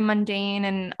become very mundane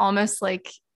and almost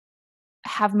like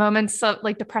have moments of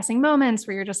like depressing moments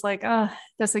where you're just like, oh,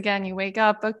 this again, you wake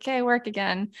up, okay, work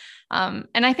again. And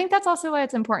I think that's also why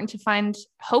it's important to find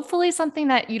hopefully something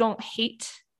that you don't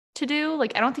hate to do.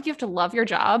 Like, I don't think you have to love your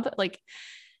job. Like,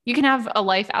 you can have a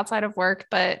life outside of work,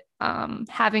 but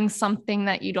having something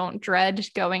that you don't dread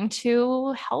going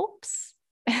to helps.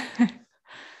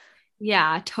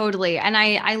 Yeah, totally. And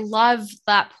I love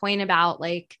that point about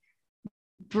like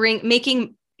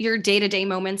making your day-to-day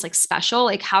moments like special.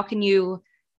 Like, how can you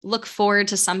look forward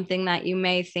to something that you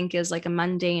may think is like a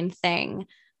mundane thing?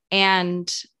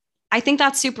 And I think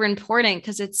that's super important,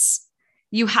 because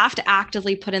you have to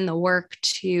actively put in the work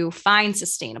to find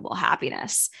sustainable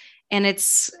happiness. And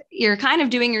you're kind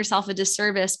of doing yourself a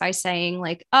disservice by saying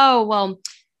like, oh, well,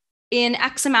 in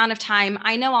X amount of time,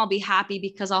 I know I'll be happy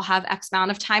because I'll have X amount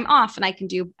of time off and I can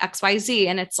do X, Y, Z.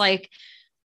 And it's like,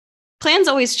 plans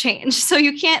always change. So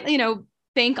you can't,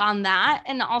 bank on that.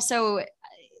 And also,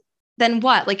 then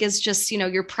what? Like, is just,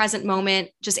 your present moment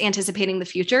just anticipating the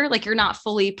future? Like, you're not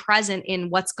fully present in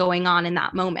what's going on in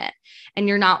that moment. And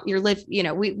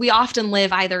we often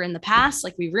live either in the past,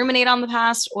 like we ruminate on the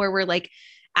past, or we're like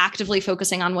actively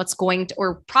focusing on what's going to,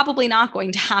 or probably not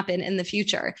going to happen in the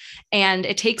future. And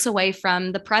it takes away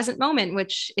from the present moment,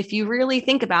 which if you really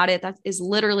think about it, that is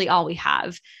literally all we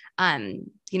have.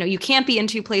 You can't be in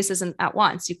two places at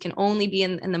once. You can only be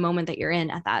in the moment that you're in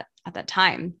at that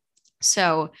time.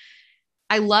 So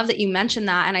I love that you mentioned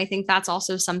that. And I think that's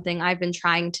also something I've been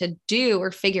trying to do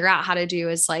or figure out how to do,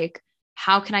 is like,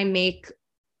 how can I make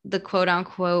the quote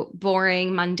unquote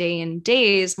boring, mundane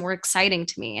days more exciting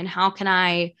to me? And how can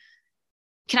I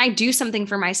do something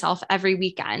for myself every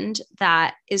weekend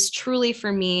that is truly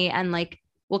for me and like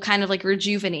will kind of like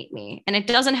rejuvenate me? And it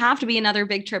doesn't have to be another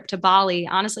big trip to Bali.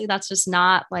 Honestly, that's just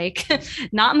not like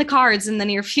not in the cards in the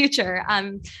near future.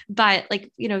 But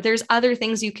like, there's other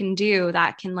things you can do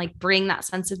that can like bring that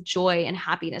sense of joy and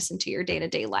happiness into your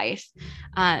day-to-day life.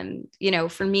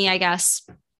 For me, I guess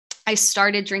I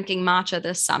started drinking matcha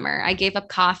this summer. I gave up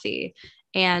coffee,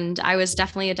 and I was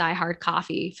definitely a diehard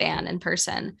coffee fan in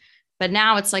person. But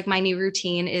now it's like my new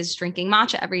routine is drinking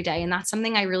matcha every day. And that's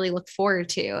something I really look forward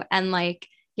to. And like,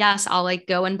 yes, I'll like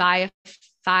go and buy a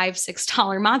 $5-6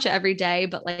 matcha every day,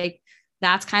 but like,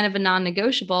 that's kind of a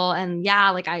non-negotiable. And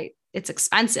yeah, like it's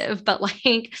expensive, but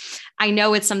like, I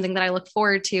know it's something that I look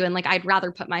forward to. And like, I'd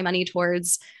rather put my money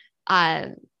towards,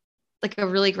 like a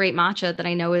really great matcha that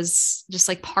I know is just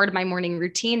like part of my morning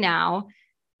routine now,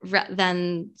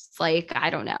 than like,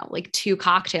 I don't know, like 2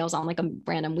 cocktails on like a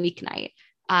random weeknight.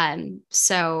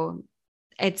 So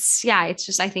it's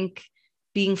just, I think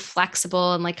being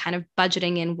flexible and like kind of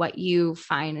budgeting in what you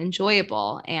find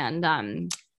enjoyable,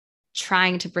 and,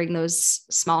 trying to bring those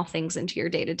small things into your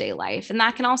day-to-day life. And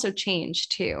that can also change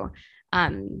too,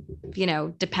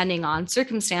 depending on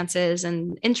circumstances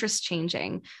and interests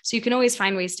changing. So you can always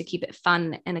find ways to keep it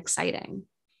fun and exciting.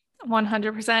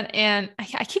 100%. And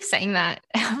I keep saying that.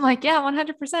 I'm like, yeah,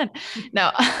 100%.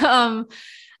 No,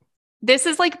 this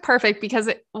is like perfect because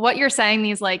what you're saying,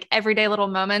 these like everyday little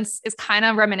moments is kind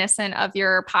of reminiscent of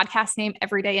your podcast name,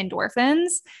 Everyday Endorphins.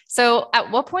 So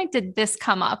at what point did this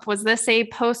come up? Was this a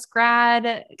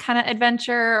post-grad kind of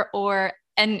adventure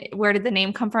and where did the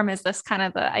name come from? Is this kind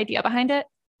of the idea behind it?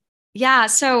 Yeah.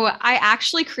 So I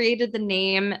actually created the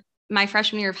name my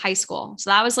freshman year of high school. So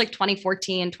that was like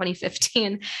 2014,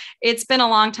 2015. It's been a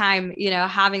long time,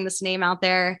 having this name out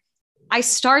there. I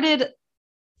started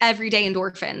Everyday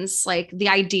Endorphins, like the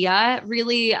idea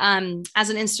really, as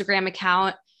an Instagram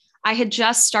account. I had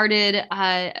just started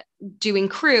doing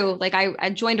crew. Like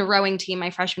I joined a rowing team my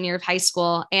freshman year of high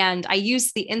school, and I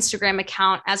used the Instagram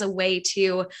account as a way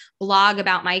to blog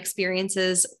about my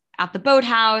experiences at the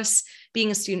boathouse,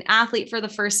 being a student athlete for the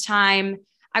first time.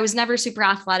 I was never super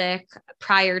athletic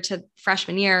prior to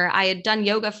freshman year. I had done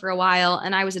yoga for a while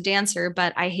and I was a dancer,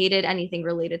 but I hated anything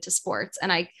related to sports.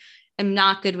 And I am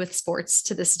not good with sports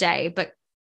to this day, but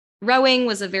rowing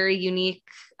was a very unique,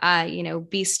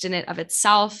 beast in it of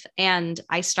itself. And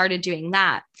I started doing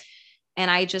that. And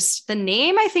the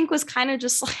name I think was kind of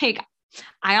just like,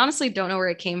 I honestly don't know where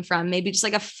it came from. Maybe just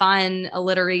like a fun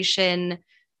alliteration.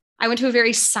 I went to a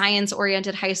very science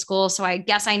oriented high school. So I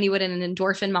guess I knew what an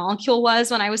endorphin molecule was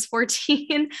when I was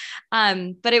 14.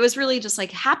 But it was really just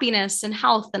like happiness and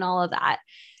health and all of that.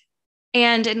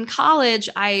 And in college,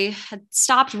 I had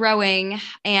stopped rowing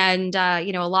and, a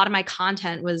lot of my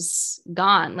content was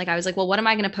gone. Like I was like, well, what am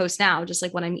I going to post now? Just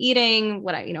like what I'm eating,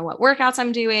 what workouts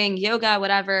I'm doing, yoga,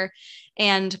 whatever.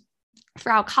 And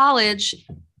throughout college,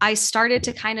 I started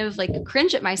to kind of like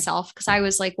cringe at myself because I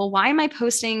was like, well, why am I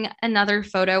posting another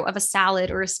photo of a salad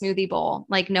or a smoothie bowl?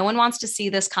 Like no one wants to see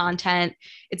this content.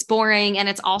 It's boring. And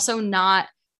it's also not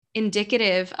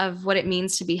indicative of what it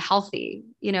means to be healthy.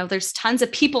 There's tons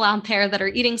of people out there that are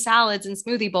eating salads and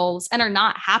smoothie bowls and are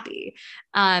not happy.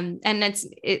 And it's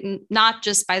not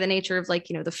just by the nature of like,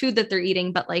 the food that they're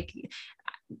eating, but like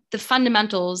the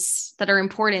fundamentals that are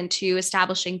important to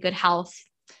establishing good health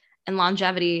and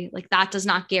longevity. Like that does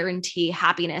not guarantee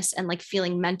happiness and like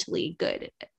feeling mentally good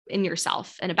in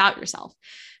yourself and about yourself.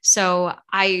 So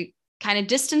I kind of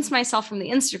distanced myself from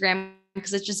the Instagram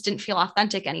because it just didn't feel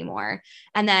authentic anymore.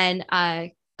 And then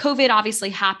COVID obviously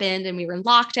happened and we were in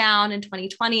lockdown in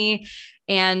 2020.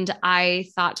 And I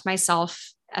thought to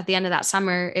myself at the end of that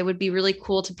summer, it would be really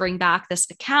cool to bring back this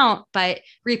account, but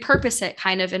repurpose it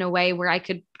kind of in a way where I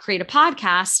could create a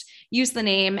podcast, use the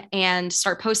name and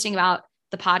start posting about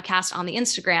the podcast on the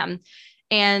Instagram.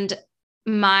 And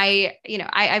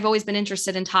I've always been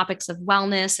interested in topics of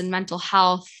wellness and mental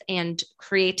health and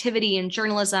creativity and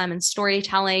journalism and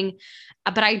storytelling.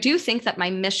 But I do think that my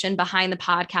mission behind the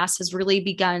podcast has really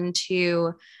begun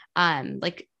to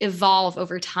evolve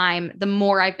over time. The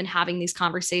more I've been having these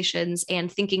conversations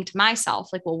and thinking to myself,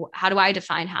 like, well, how do I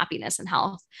define happiness and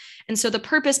health? And so the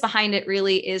purpose behind it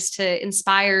really is to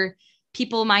inspire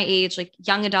people my age, like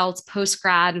young adults,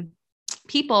 post-grad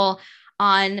people,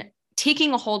 on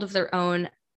taking a hold of their own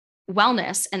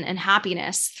wellness and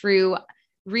happiness through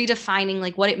redefining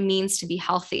like what it means to be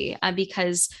healthy.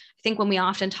 Because I think when we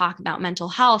often talk about mental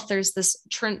health, there's this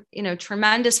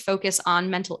tremendous focus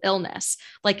on mental illness,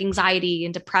 like anxiety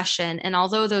and depression. And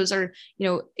although those are,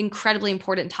 incredibly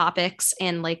important topics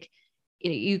and like,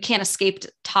 you can't escape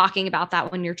talking about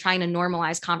that when you're trying to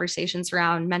normalize conversations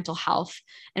around mental health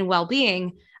and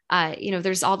well-being.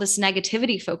 There's all this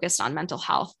negativity focused on mental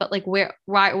health, but like why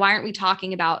aren't we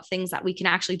talking about things that we can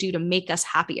actually do to make us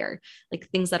happier, like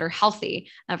things that are healthy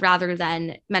rather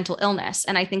than mental illness?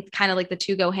 And I think kind of like the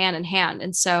two go hand in hand.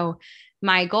 And so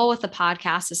my goal with the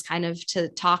podcast is kind of to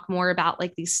talk more about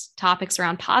like these topics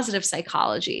around positive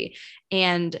psychology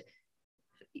and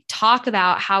talk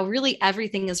about how really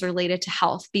everything is related to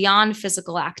health beyond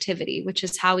physical activity, which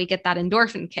is how we get that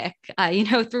endorphin kick,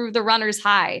 through the runner's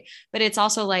high. But it's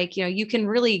also like, you can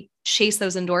really chase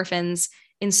those endorphins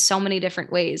in so many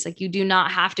different ways. Like you do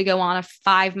not have to go on a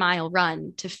 5-mile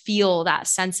run to feel that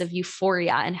sense of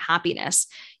euphoria and happiness.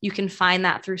 You can find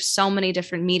that through so many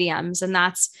different mediums. And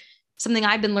that's something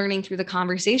I've been learning through the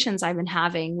conversations I've been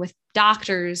having with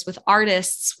doctors, with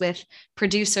artists, with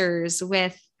producers,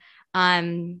 with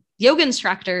yoga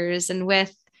instructors and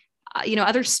with,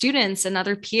 other students and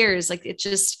other peers. Like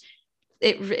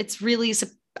it's really,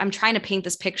 I'm trying to paint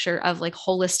this picture of like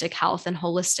holistic health and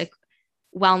holistic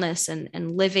wellness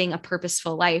and living a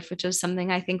purposeful life, which is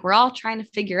something I think we're all trying to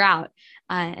figure out,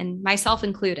 and myself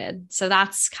included. So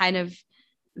that's kind of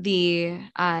the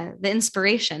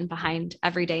inspiration behind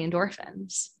Everyday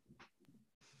Endorphins.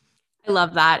 I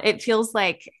love that. It feels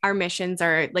like our missions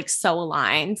are like so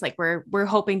aligned. Like we're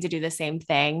hoping to do the same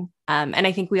thing. And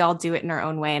I think we all do it in our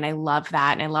own way. And I love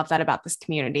that. And I love that about this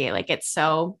community. Like it's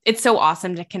so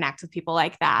awesome to connect with people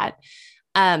like that.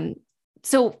 Um,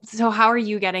 so how are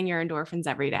you getting your endorphins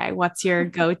every day? What's your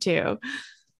go-to?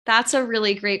 That's a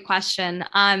really great question.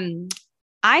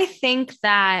 I think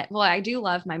that, well, I do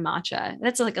love my matcha.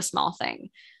 That's like a small thing.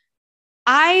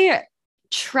 I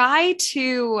try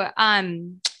to,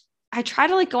 I try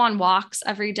to like go on walks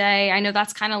every day. I know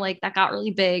that's kind of like that got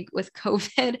really big with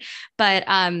COVID, but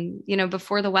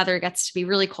before the weather gets to be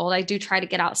really cold, I do try to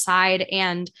get outside.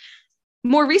 And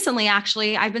more recently,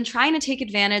 actually, I've been trying to take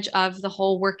advantage of the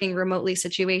whole working remotely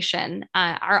situation.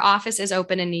 Our office is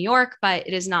open in New York, but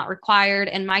it is not required.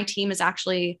 And my team is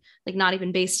actually like not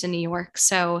even based in New York.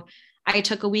 So I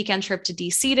took a weekend trip to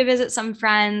DC to visit some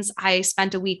friends. I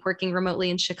spent a week working remotely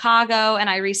in Chicago. And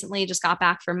I recently just got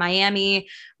back from Miami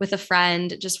with a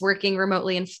friend, just working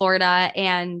remotely in Florida.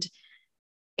 And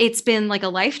it's been like a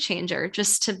life changer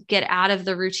just to get out of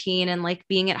the routine and like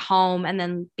being at home and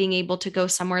then being able to go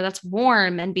somewhere that's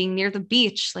warm and being near the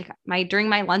beach. Like during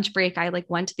my lunch break, I like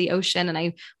went to the ocean and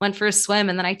I went for a swim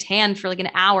and then I tanned for like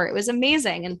an hour. It was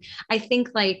amazing. And I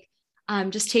think like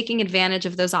just taking advantage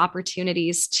of those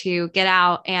opportunities to get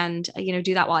out and,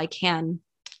 do that while I can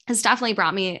has definitely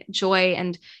brought me joy,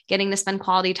 and getting to spend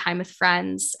quality time with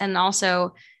friends. And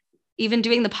also even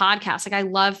doing the podcast, like I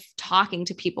love talking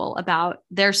to people about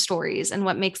their stories and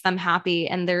what makes them happy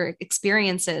and their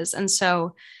experiences. And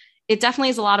so it definitely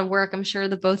is a lot of work. I'm sure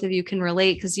the both of you can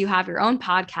relate because you have your own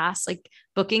podcast, like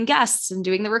booking guests and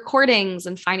doing the recordings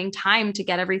and finding time to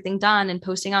get everything done and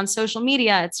posting on social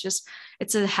media.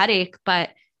 It's a headache,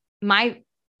 but my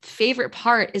favorite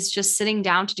part is just sitting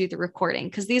down to do the recording,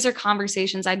 because these are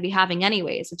conversations I'd be having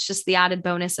anyways. It's just the added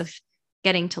bonus of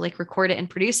getting to like record it and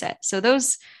produce it. So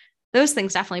those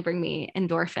things definitely bring me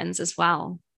endorphins as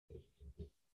well.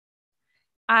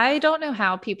 I don't know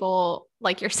how people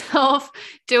like yourself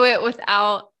do it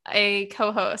without a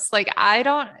co-host. Like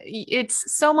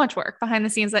it's so much work behind the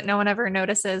scenes that no one ever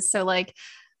notices. So like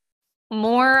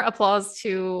more applause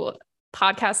to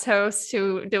podcast hosts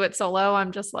who do it solo.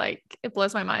 I'm just like, it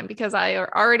blows my mind because I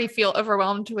already feel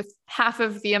overwhelmed with half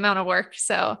of the amount of work.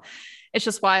 So it's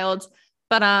just wild.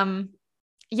 But,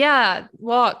 yeah,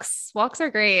 walks are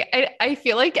great. I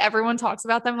feel like everyone talks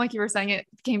about them. Like you were saying, it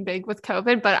became big with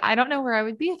COVID, but I don't know where I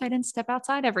would be if I didn't step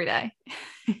outside every day.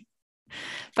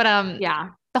 But, yeah,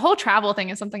 the whole travel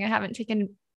thing is something I haven't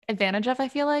taken advantage of, I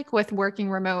feel like, with working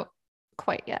remote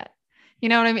quite yet. You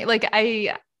know what I mean? Like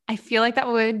I feel like that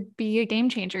would be a game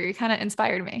changer. You kind of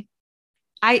inspired me.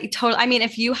 I mean,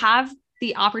 if you have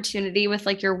the opportunity with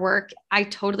like your work, I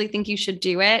totally think you should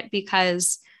do it,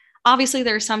 because obviously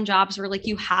there are some jobs where like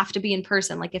you have to be in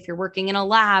person, like if you're working in a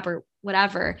lab or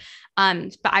whatever.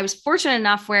 But I was fortunate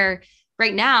enough where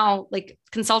right now, like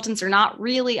consultants are not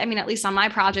really, I mean, at least on my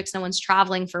projects, no one's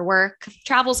traveling for work.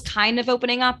 Travel's kind of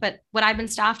opening up, but what I've been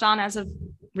staffed on as of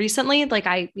recently, like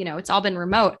it's all been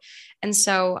remote. And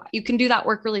so you can do that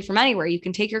work really from anywhere. You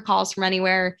can take your calls from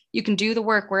anywhere. You can do the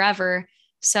work wherever.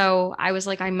 So I was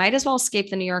like, I might as well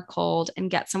escape the New York cold and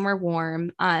get somewhere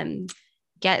warm.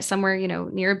 Get somewhere,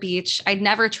 near a beach. I'd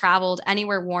never traveled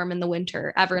anywhere warm in the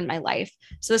winter ever in my life.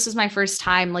 So this was my first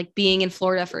time like being in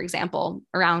Florida, for example,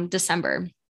 around December.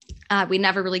 We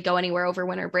never really go anywhere over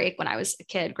winter break when I was a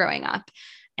kid growing up.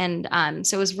 And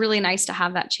so it was really nice to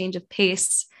have that change of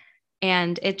pace.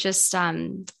 And it just,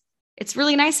 it's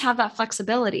really nice to have that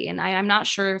flexibility. And I'm not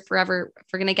sure if we're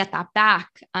going to get that back.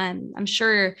 I'm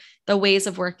sure the ways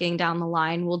of working down the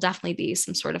line will definitely be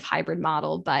some sort of hybrid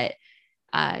model, but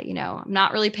I'm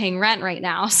not really paying rent right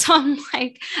now. So I'm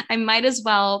like, I might as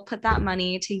well put that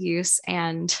money to use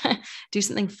and do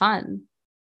something fun.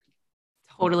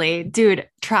 Totally. Dude,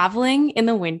 traveling in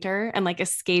the winter and like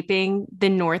escaping the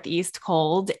Northeast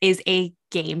cold is a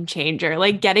game changer.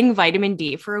 Like getting vitamin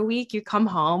D for a week, you come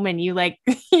home and you're like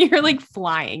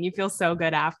flying. You feel so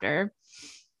good after.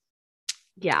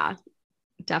 Yeah,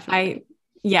 definitely.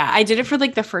 I did it for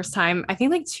like the first time, I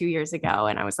think like 2 years ago.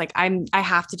 And I was like, I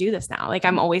have to do this now. Like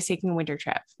I'm always taking a winter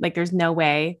trip. Like there's no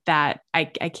way that I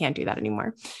can't do that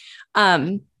anymore.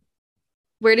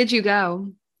 Where did you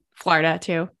go? Florida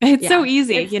too. It's so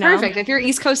easy, it's perfect. If you're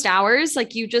East Coast hours,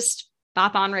 like you just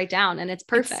bop on right down and it's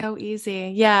perfect. It's so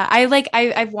easy. Yeah.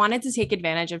 I've wanted to take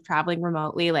advantage of traveling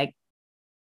remotely, like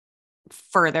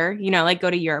further, like go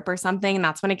to Europe or something. And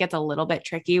that's when it gets a little bit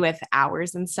tricky with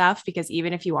hours and stuff, because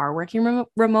even if you are working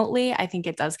remotely, I think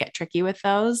it does get tricky with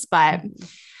those. But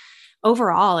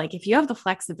overall, like if you have the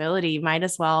flexibility, you might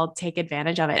as well take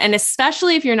advantage of it. And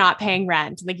especially if you're not paying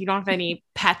rent, like you don't have any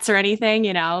pets or anything,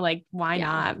 like why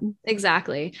not?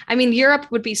 Exactly. I mean, Europe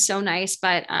would be so nice,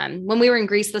 but when we were in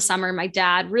Greece this summer, my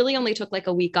dad really only took like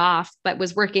a week off, but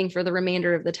was working for the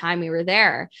remainder of the time we were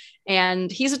there.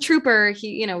 And he's a trooper.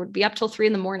 He, would be up till 3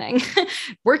 a.m.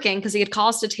 working because he had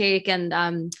calls to take. And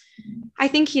I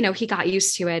think, he got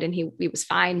used to it and he was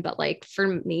fine. But like for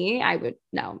me, I would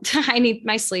no, I need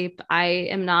my sleep. I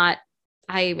am not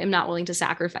willing to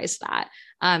sacrifice that.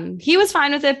 He was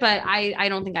fine with it, but I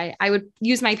don't think I would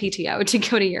use my PTO to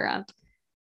go to Europe.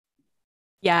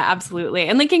 Yeah, absolutely.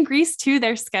 And like in Greece too,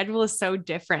 their schedule is so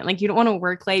different. Like you don't want to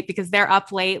work late because they're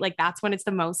up late. Like that's when it's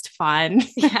the most fun.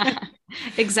 Yeah,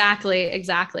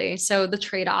 exactly. So the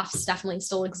trade-offs definitely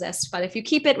still exist. But if you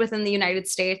keep it within the United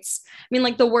States, I mean,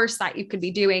 like the worst that you could be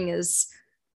doing is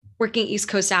working East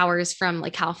Coast hours from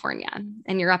like California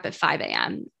and you're up at 5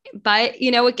 a.m. But,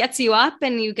 it gets you up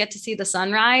and you get to see the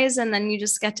sunrise and then you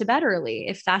just get to bed early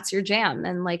if that's your jam.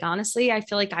 And like, honestly, I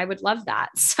feel like I would love that.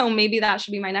 So maybe that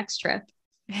should be my next trip.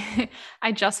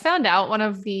 I just found out one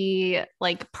of the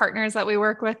like partners that we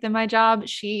work with in my job,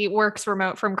 she works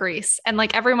remote from Greece and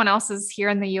like everyone else is here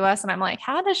in the US. And I'm like,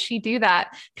 how does she do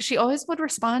that? Because she always would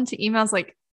respond to emails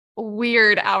like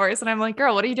weird hours. And I'm like,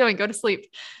 girl, what are you doing? Go to sleep.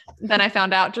 Then I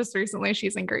found out just recently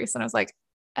she's in Greece and I was like,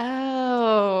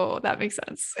 oh, that makes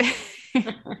sense.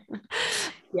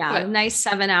 Yeah. But, nice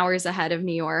 7 hours ahead of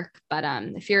New York. But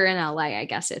if you're in LA, I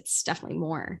guess it's definitely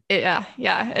more. Yeah,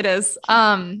 it is.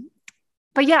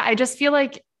 But yeah, I just feel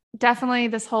like definitely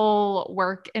this whole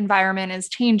work environment is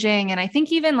changing. And I think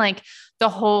even like the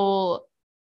whole,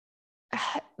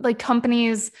 like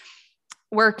companies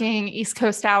working East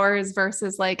Coast hours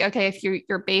versus like, okay, if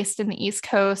you're based in the East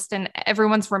Coast and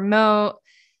everyone's remote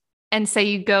and say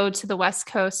you go to the West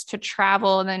Coast to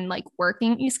travel and then like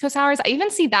working East Coast hours, I even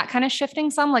see that kind of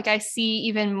shifting some. Like I see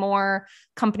even more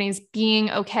companies being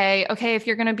okay, if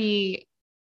you're going to be,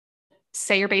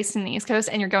 say you're based in the East Coast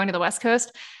and you're going to the West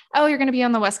Coast. Oh, you're going to be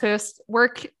on the West Coast,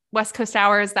 work West Coast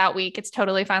hours that week. It's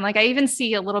totally fine. Like I even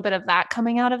see a little bit of that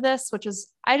coming out of this, which is,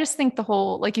 I just think the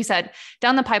whole, like you said,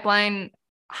 down the pipeline,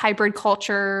 hybrid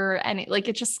culture, and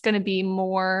it's just going to be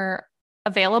more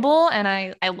available. And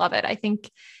I love it. I think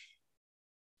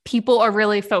people are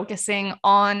really focusing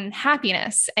on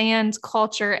happiness and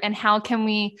culture and how can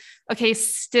we,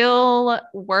 still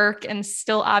work and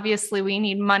still obviously we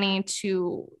need money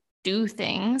to do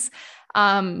things.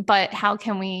 But how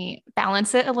can we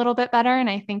balance it a little bit better? And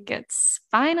I think it's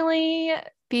finally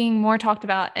being more talked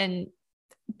about and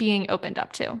being opened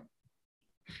up to.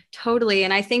 Totally.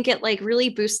 And I think it like really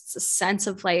boosts a sense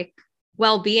of like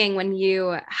well-being when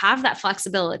you have that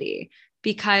flexibility,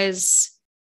 because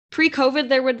pre-COVID,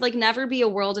 there would like never be a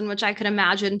world in which I could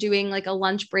imagine doing like a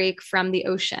lunch break from the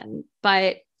ocean.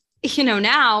 But,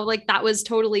 now like that was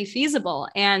totally feasible.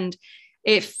 And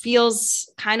it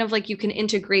feels kind of like you can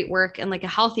integrate work in like a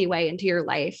healthy way into your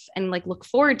life and like look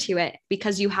forward to it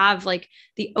because you have like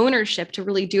the ownership to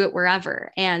really do it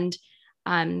wherever and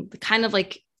kind of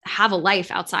like have a life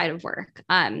outside of work.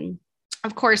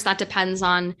 Of course, that depends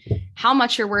on how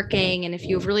much you're working and if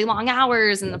you have really long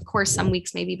hours. And of course, some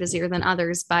weeks may be busier than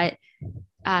others, but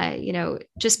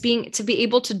just to be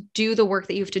able to do the work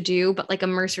that you have to do, but like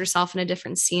immerse yourself in a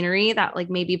different scenery that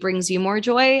like maybe brings you more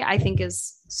joy, I think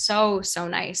is so, so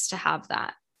nice to have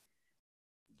that.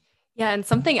 Yeah. And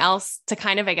something else to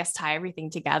kind of, I guess, tie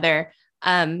everything together.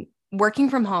 Working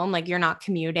from home, like you're not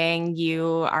commuting,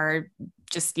 you are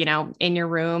just, in your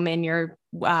room, in your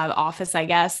office, I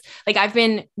guess. Like I've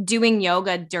been doing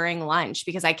yoga during lunch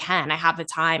because I have the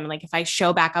time. And like, if I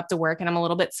show back up to work and I'm a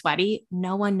little bit sweaty,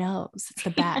 no one knows. It's the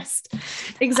best.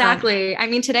 Exactly. I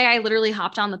mean, today I literally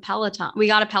hopped on the Peloton. We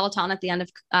got a Peloton at the end of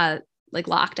like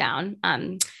lockdown.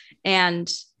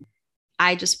 And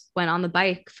I just went on the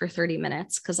bike for 30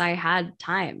 minutes because I had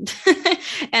time.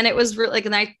 And it was really like,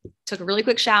 and I took a really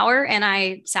quick shower and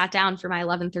I sat down for my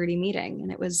 11:30 meeting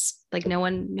and it was like, no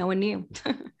one knew.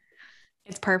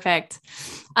 It's perfect.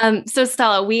 So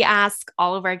Stella, we ask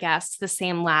all of our guests the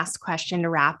same last question to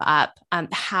wrap up.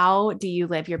 How do you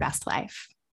live your best life?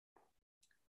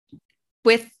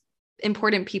 With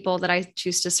important people that I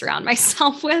choose to surround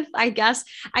myself with, I guess.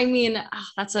 I mean,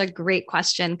 that's a great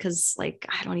question because like,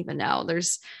 I don't even know.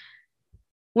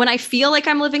 When I feel like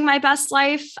I'm living my best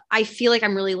life, I feel like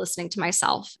I'm really listening to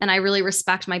myself and I really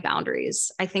respect my boundaries.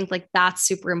 I think like that's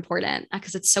super important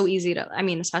because it's so easy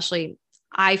especially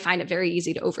I find it very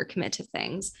easy to overcommit to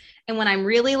things. And when I'm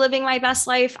really living my best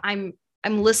life, I'm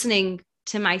listening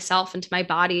to myself and to my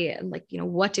body and like,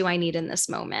 what do I need in this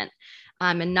moment?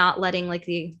 And not letting like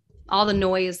the all the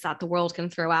noise that the world can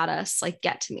throw at us, like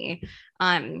get to me.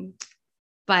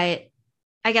 But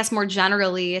I guess more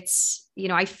generally, it's,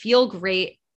 I feel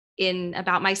great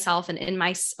about myself and in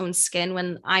my own skin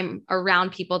when I'm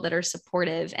around people that are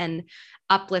supportive and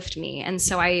uplift me. And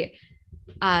so when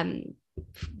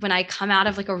I come out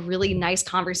of like a really nice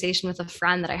conversation with a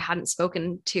friend that I hadn't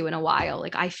spoken to in a while,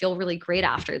 like I feel really great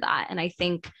after that. And I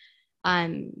think,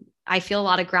 I feel a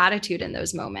lot of gratitude in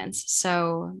those moments.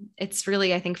 So it's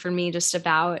really, I think for me, just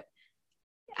about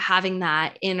having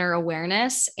that inner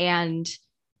awareness and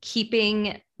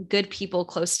keeping good people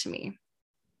close to me.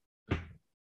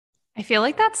 I feel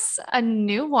like that's a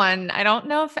new one. I don't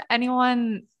know if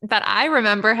anyone that I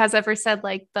remember has ever said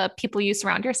like the people you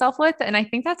surround yourself with. And I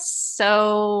think that's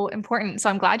so important. So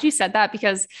I'm glad you said that,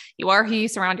 because you are who you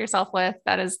surround yourself with.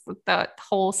 That is the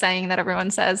whole saying that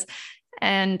everyone says.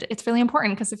 And it's really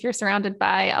important, because if you're surrounded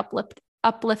by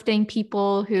uplifting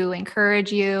people who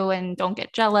encourage you and don't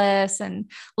get jealous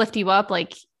and lift you up,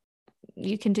 like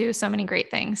you can do so many great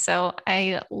things. So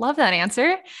I love that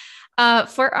answer.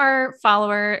 For our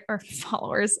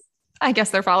followers, I guess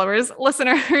they're followers,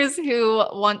 listeners who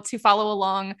want to follow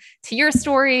along to your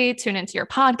story, tune into your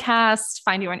podcast,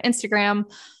 find you on Instagram,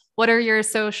 what are your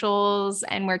socials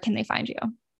and where can they find you?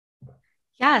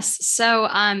 Yes. So,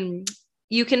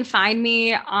 you can find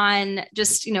me on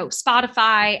just,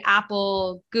 Spotify,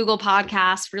 Apple, Google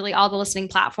Podcasts, really all the listening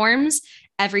platforms,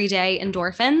 Everyday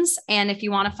Endorphins. And if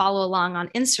you want to follow along on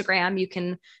Instagram, you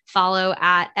can follow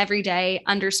at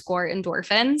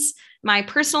everyday_endorphins. My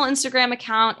personal Instagram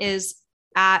account is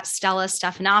at Stella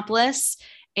Stephanopoulos.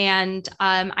 And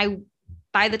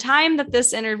by the time that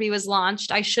this interview is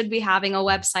launched, I should be having a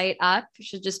website up. It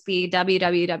should just be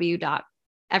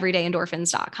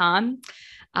www.everydayendorphins.com.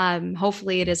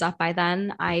 Hopefully it is up by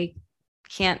then. I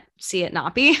can't see it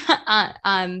not be.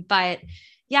 But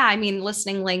yeah, I mean,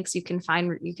 listening links, you can find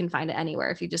it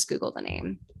anywhere if you just Google the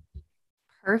name.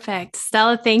 Perfect.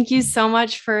 Stella, thank you so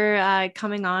much for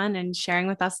coming on and sharing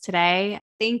with us today.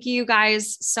 Thank you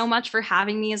guys so much for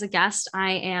having me as a guest.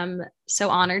 I am so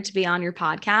honored to be on your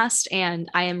podcast, and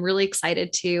I am really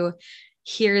excited to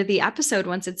hear the episode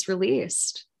once it's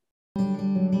released.